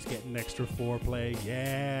ladies getting extra foreplay.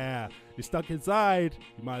 Yeah, you're stuck inside.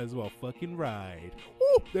 You might as well fucking ride.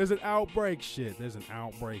 Woo! There's an outbreak. Shit, there's an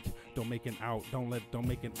outbreak. Don't make an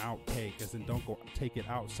outtake. As in, don't go take it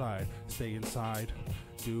outside. Stay inside.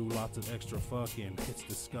 Do lots of extra fucking. It's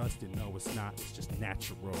disgusting. No, it's not. It's just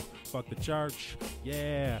natural. Fuck the church.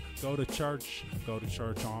 Yeah. Go to church. Go to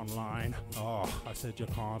church online. Oh, I said you're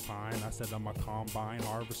combine. I said I'm a combine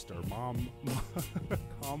harvester. Mom.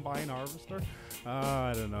 Combine harvester?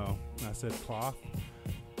 I don't know. I said cloth.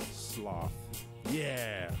 Sloth.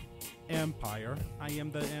 Yeah. Empire. I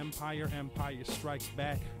am the Empire. Empire strikes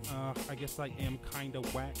back. I guess I am kind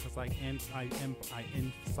of whack because I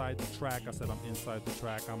inside the track. I said I'm inside the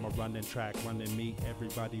track. I'm a running track, running meat.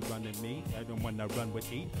 Everybody running me. I don't want to run with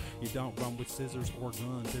heat. You don't run with scissors or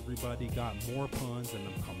guns. Everybody got more puns, and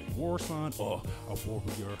I'm coming war son. Oh, a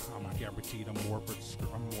warrior. I'm guaranteed. I'm more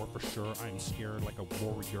for sure. I'm scared like a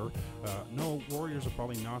warrior. No, warriors are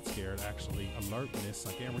probably not scared. Actually, alertness.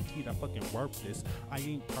 I guaranteed I fucking work this. I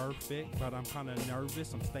ain't perfect, but I'm kind of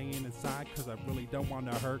nervous. I'm staying inside because I really don't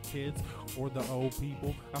want to hurt kids or the old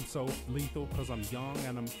people. I'm so lethal because I'm young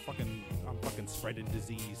and I'm fucking spreading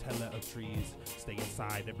disease. Hella of trees. Stay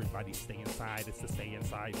inside. Everybody stay inside. It's the stay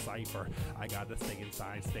inside cipher. I gotta stay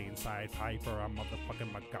inside Piper. I'm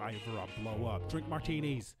motherfucking MacGyver. I'll blow up. Drink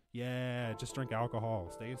martinis. Yeah, just drink alcohol.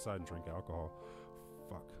 Stay inside and drink alcohol.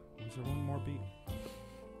 Fuck. Is there one more beat?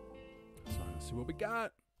 So let's see what we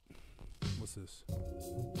got. What's this?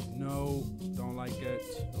 No, don't like it.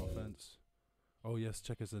 No offense. Oh yes,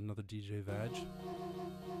 check us another DJ Vag.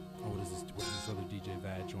 Oh, what is this? What is this other DJ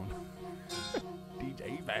Vag one?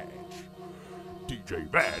 DJ Vag. DJ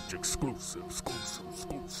Vag exclusive.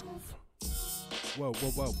 Whoa,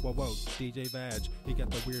 DJ Vag, he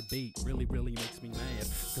got the weird beat, really makes me mad,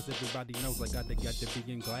 cause everybody knows I got to get to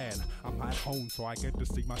being glad. I'm at home, so I get to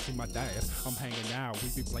see my dad. I'm hanging out, we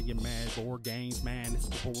be playing mad board games, man,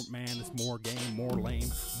 it's more game, more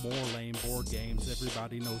lame board games.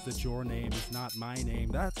 Everybody knows that your name is not my name,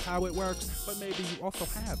 that's how it works, but maybe you also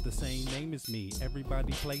have the same name as me.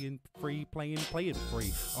 Everybody playing free, play it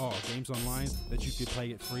free. Oh, games online that you could play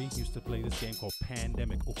it free. Used to play this game called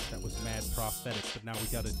Pandemic. Oh, that was mad prophetic, but now we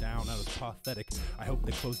got it down. That was pathetic. I hope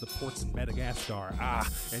they close the ports in Madagascar.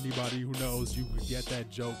 Anybody who knows, you could get that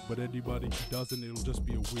joke, but anybody who doesn't, it'll just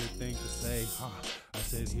be a weird thing to say. I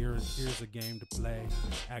said, here's a game to play.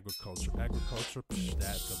 Agriculture, psh,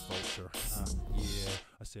 that's a vulture. Yeah,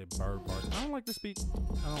 I said bird bars. I don't like this beat. I'm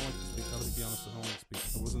gonna be honest, I don't like this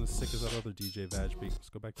beat. It wasn't as sick as that other DJ Vag beat. Let's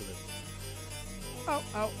go back to this.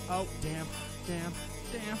 Oh, damn.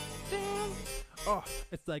 Oh,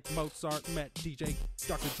 it's like Mozart met DJ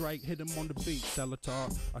Dr. Drake, hit him on the beat,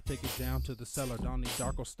 Celatar. I take it down to the cellar, Donnie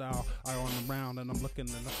Darko style. I run around and I'm looking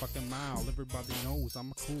in a fucking mile. Everybody knows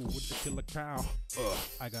I'm cool with the killer cow.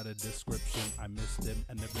 I got a description, I missed him,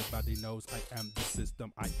 and everybody knows I am the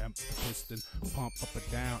system. I am the piston, pump up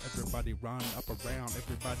and down. Everybody run up around,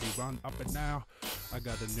 everybody run up and down. I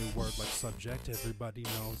got a new word like subject. Everybody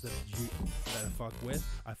knows that I fuck with.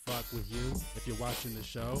 I fuck with you. If you're watching the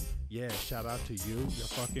show, yeah, shout out to you. You're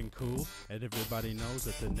fucking cool. And everybody knows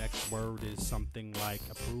that the next word is something like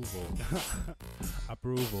approval.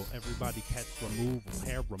 Approval. Everybody catch removal.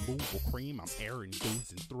 Hair removal cream. I'm airing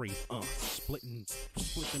dudes in 3. Splitting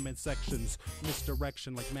them in sections.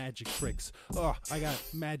 Misdirection like magic tricks. I got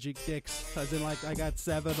magic dicks. As in like I got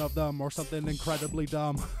 7 of them or something incredibly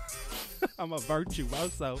dumb. I'm a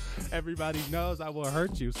virtuoso. Everybody knows I will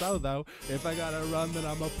hurt you. So though, if I gotta run, then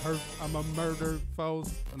I'm a murder foe.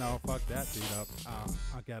 No, fuck that dude up.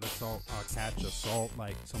 I got assault. I'll catch assault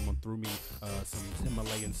like someone threw me some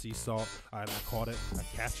Himalayan sea salt. And I caught it. I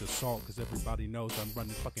catch assault because everybody knows I'm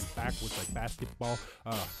running fucking backwards like basketball.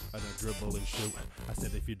 I don't dribble and shoot. I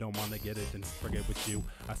said if you don't want to get it, then forget with you.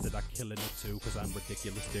 I said I'm killing it too because I'm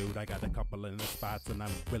ridiculous, dude. I got a couple in the spots and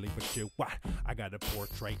I'm willing with you. What? I got a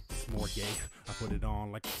portrait. It's more gay. I put it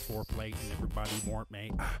on like a foreplate and everybody want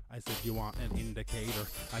me. I said you want an indicator.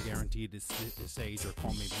 I guarantee this age or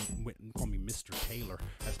call me Mr. Taylor.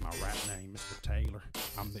 That's my rap name, Mr. Taylor.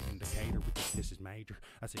 I'm the indicator because this is major.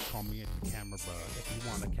 I said call me a camera bud. If you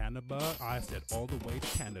want a cannabis, I said all the way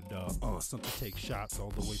to Canada. Something take shots all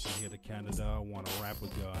the way from here to Canada. I want to rap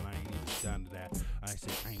with God. I ain't even done to that. I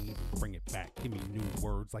said I ain't even bring it back. Give me new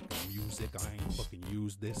words like the music. I ain't fucking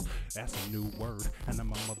use this. That's a new word. And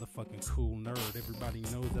I'm a motherfucking cool nerd. Everybody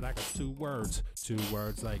knows that I got 2 words. 2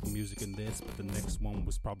 words like music and this, but the next one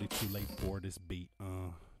was probably too late for this beat.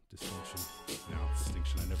 Distinction. No,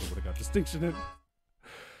 distinction. I never would have got distinction in.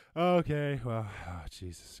 Okay, well,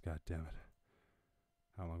 Jesus, god damn it.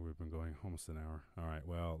 How long have we been going? Almost an hour. Alright,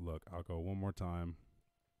 well, look, I'll go one more time.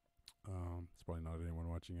 It's probably not anyone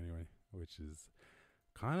watching anyway, which is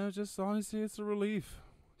kind of just, honestly, it's a relief.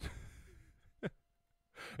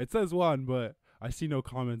 It says 1, but I see no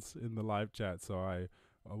comments in the live chat, so I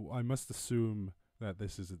must assume that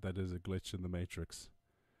that is a glitch in the matrix.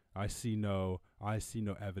 I see no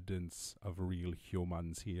evidence of real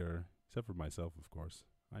humans here, except for myself, of course.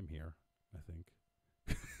 I'm here, I think.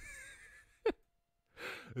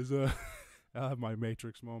 I'll have my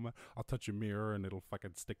matrix moment. I'll touch a mirror and it'll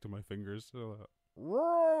fucking stick to my fingers.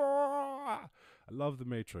 I love the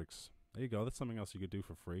Matrix. There you go. That's something else you could do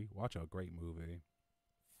for free. Watch a great movie.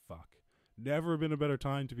 Fuck. Never been a better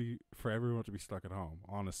time for everyone to be stuck at home,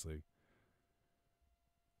 honestly.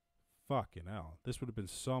 Fucking hell. This would have been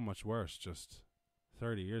so much worse just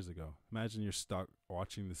 30 years ago. Imagine you're stuck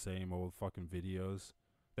watching the same old fucking videos.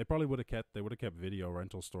 They probably would have kept video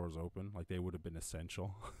rental stores open. Like they would have been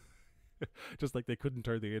essential. Just like they couldn't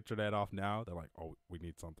turn the internet off now. They're like, oh, we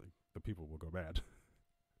need something. The people will go mad.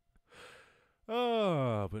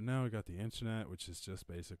 But now we got the internet, which is just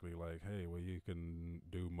basically like, hey, well, you can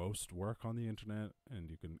do most work on the internet and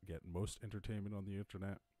you can get most entertainment on the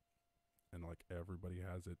internet. And like everybody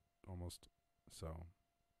has it almost. So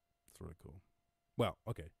it's really cool. Well,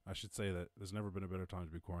 okay, I should say that there's never been a better time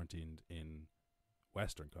to be quarantined in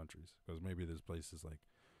Western countries, because maybe there's places like,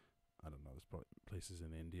 I don't know, there's probably places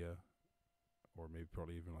in India, or maybe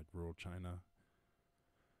probably even like rural China,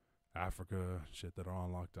 Africa, shit that are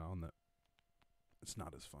on lockdown that it's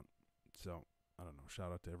not as fun. So I don't know.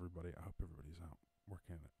 Shout out to everybody. I hope everybody's out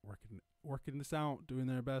working this out, doing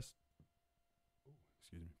their best.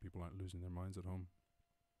 Excuse me. People aren't losing their minds at home.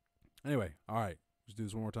 Anyway, all right. Let's do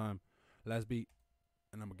this one more time. Last beat,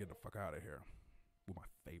 and I'm gonna get the fuck out of here with my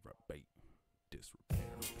favorite beat, Disrepair.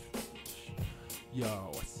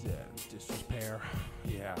 Yo, I said disrepair.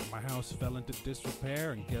 Yeah, my house fell into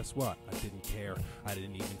disrepair, and guess what? I didn't care. I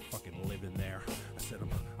didn't even fucking live in there. I said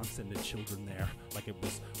I'm sending children there, like it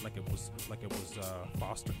was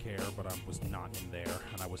foster care, but I was not in there,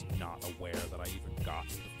 and I was not aware that I even got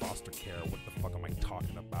into foster care. What the fuck am I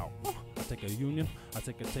talking about? I take a union. I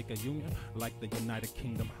take a union like the United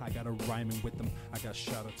Kingdom. I got a rhyming with them. I got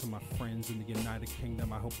shout out to my friends in the United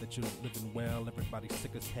Kingdom. I hope that you're living well. Everybody's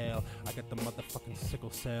sick as hell. I got the motherfucking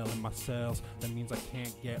sickle cell in my cells. That means I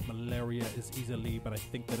can't get malaria as easily, but I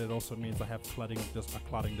think that it also means I have a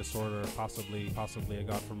clotting disorder. Possibly I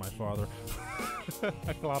got from my father.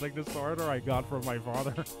 A clotting disorder I got from my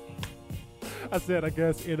father. I said, I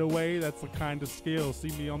guess, in a way, that's a kind of skill. See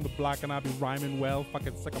me on the block and I be rhyming well.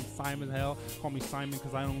 Fucking sick, I'm Simon hell. Call me Simon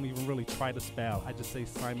because I don't even really try to spell. I just say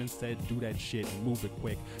Simon said, do that shit and move it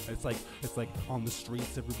quick. It's like on the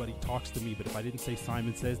streets, everybody talks to me, but if I didn't say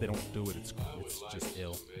Simon says, they don't do it. It's just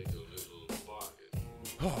ill.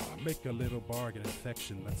 Oh, make a little bargain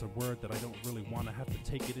infection. That's a word that I don't really want to have to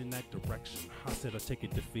take it in that direction. I said I take a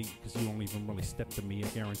defeat because you don't even really step to me. I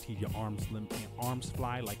guarantee your arms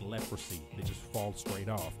fly like leprosy. They just fall straight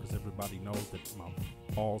off because everybody knows that my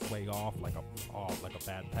balls way off like a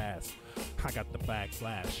bad pass. I got the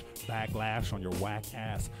backlash on your whack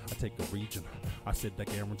ass. I take a region. I said I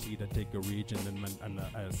guaranteed I take a region, and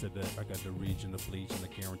I said that I got the region of bleach, and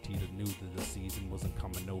I guaranteed I knew that the season wasn't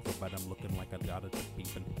coming over, but I'm looking like I got it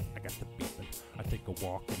beeping. I got the beeping. I take a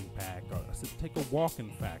walking pack. I said take a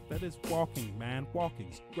walking fact. That is walking, man.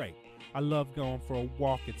 Walking's great. I love going for a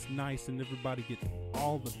walk. It's nice, and everybody get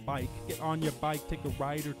all the bike. Get on your bike, take a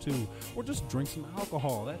ride or two, or just drink some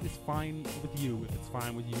alcohol. That is fine with you. If it's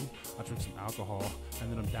fine with you, I drink some alcohol,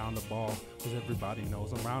 and then I'm down the ball, because everybody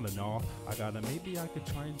knows I'm round and all. Maybe I could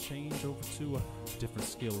try and change over to a different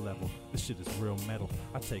skill level. This shit is real metal.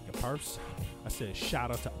 I take a purse. I said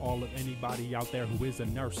shout out to anybody out there who is a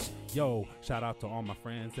nurse. Yo, shout out to all my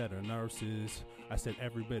friends that are nurses. I said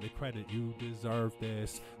every bit of credit, you deserve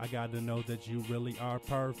this. I gotta know that you really are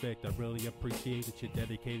perfect. I really appreciate that you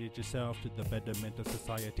dedicated yourself to the betterment of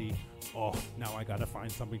society. Oh, now I gotta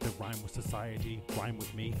find something to rhyme with society. Rhyme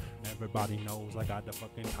with me. Everybody knows I got the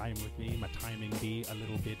fucking time with me. My timing be a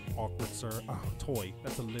little bit awkward, sir. Toy,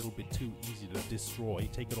 that's a little bit too easy to destroy.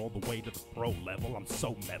 Take it all the way to the pro level. I'm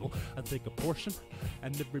so metal. I take a portion,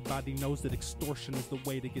 and everybody knows that extortion is the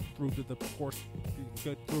way to get through to the portion.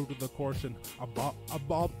 Get through to the portion.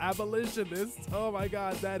 Above abolitionists. Oh my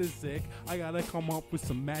god, that is sick. I gotta come up with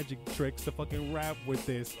some magic tricks to fucking rap with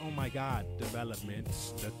this. Oh my god, development.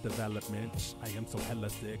 I am so hella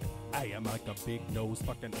sick. I am like a big nose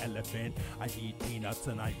fucking elephant. I eat peanuts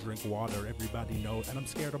and I drink water. Everybody knows, and I'm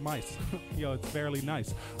scared of mice. Yo, it's fairly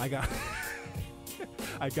nice. I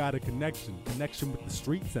got a connection with the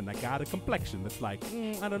streets, and I got a complexion that's like,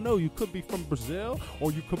 I don't know, you could be from Brazil,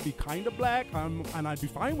 or you could be kind of black, and I'd be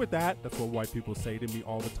fine with that. That's what white people say to me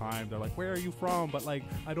all the time. They're like, where are you from? But like,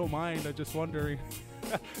 I don't mind, I'm just wondering.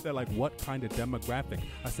 They're like, what kind of demographic?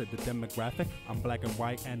 I said, the demographic, I'm black and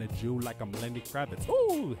white and a Jew like I'm Lenny Kravitz.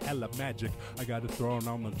 Ooh, hella magic. I got it thrown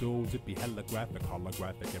on the dudes, it be hella graphic,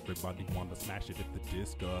 holographic. Everybody wanna smash it if they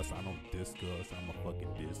discuss. I don't discuss, I'm a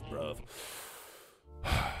fucking diss, bruv.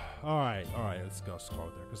 all right, let's go call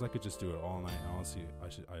it there, because I could just do it all night. Honestly,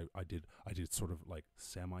 I did sort of like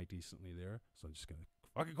semi decently there, so I'm just gonna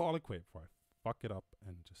fucking call it quit before I fuck it up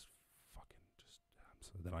and just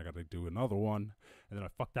so then I gotta do another one, and then I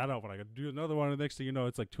fuck that up, and I gotta do another one, and the next thing you know,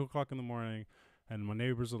 it's like 2 o'clock in the morning, and my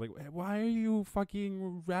neighbors are like, why are you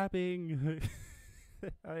fucking rapping?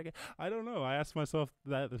 I don't know. I asked myself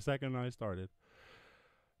that the second I started.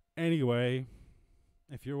 Anyway,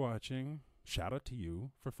 if you're watching, shout out to you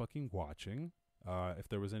for fucking watching. If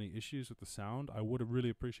there was any issues with the sound, I would really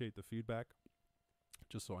appreciate the feedback,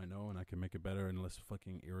 just so I know and I can make it better and less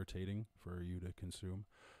fucking irritating for you to consume.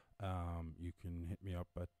 You can hit me up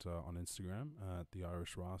at on Instagram at the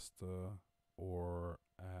Irish Rasta or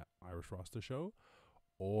at Irish Rasta Show,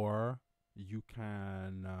 or you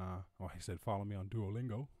can I said follow me on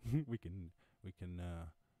Duolingo. we can like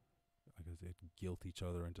I said, guilt each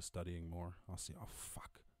other into studying more. I'll see. Oh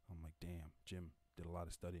fuck! I'm like, damn, Jim did a lot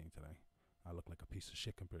of studying today. I look like a piece of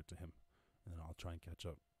shit compared to him, and then I'll try and catch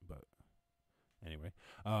up. But anyway,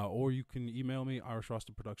 or you can email me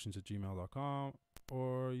irishrosterproductions@gmail.com,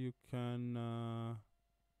 or you can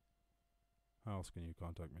how else can you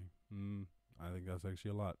contact me? I think that's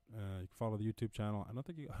actually a lot. You can follow the YouTube channel. I don't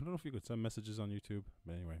know if you could send messages on YouTube,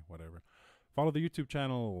 but anyway, whatever. Follow the YouTube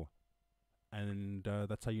channel, and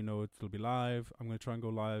that's how you know it'll be live. I'm gonna try and go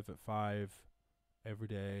live at 5 every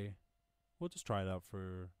day. We'll just try it out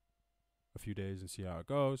for a few days and see how it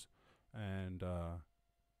goes. And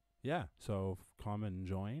yeah, so come and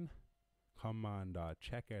join. Come and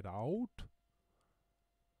check it out.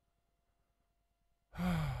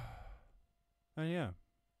 And yeah,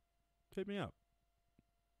 hit me up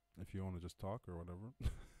if you want to just talk or whatever.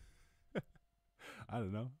 I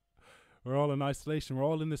don't know. We're all in isolation. We're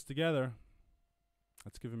all in this together.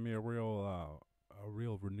 That's given me a real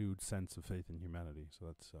renewed sense of faith in humanity. So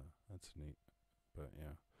that's neat. But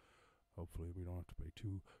yeah, hopefully we don't have to pay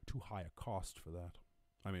too high a cost for that.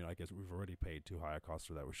 I mean, I guess we've already paid too high a cost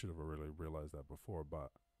for that. We should have really realized that before.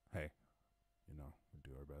 But hey, we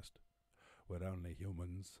do our best. We're only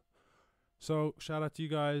humans. So shout out to you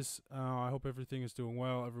guys. I hope everything is doing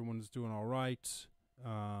well. Everyone's doing all right.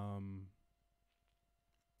 I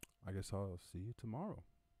guess I'll see you tomorrow.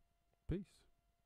 Peace.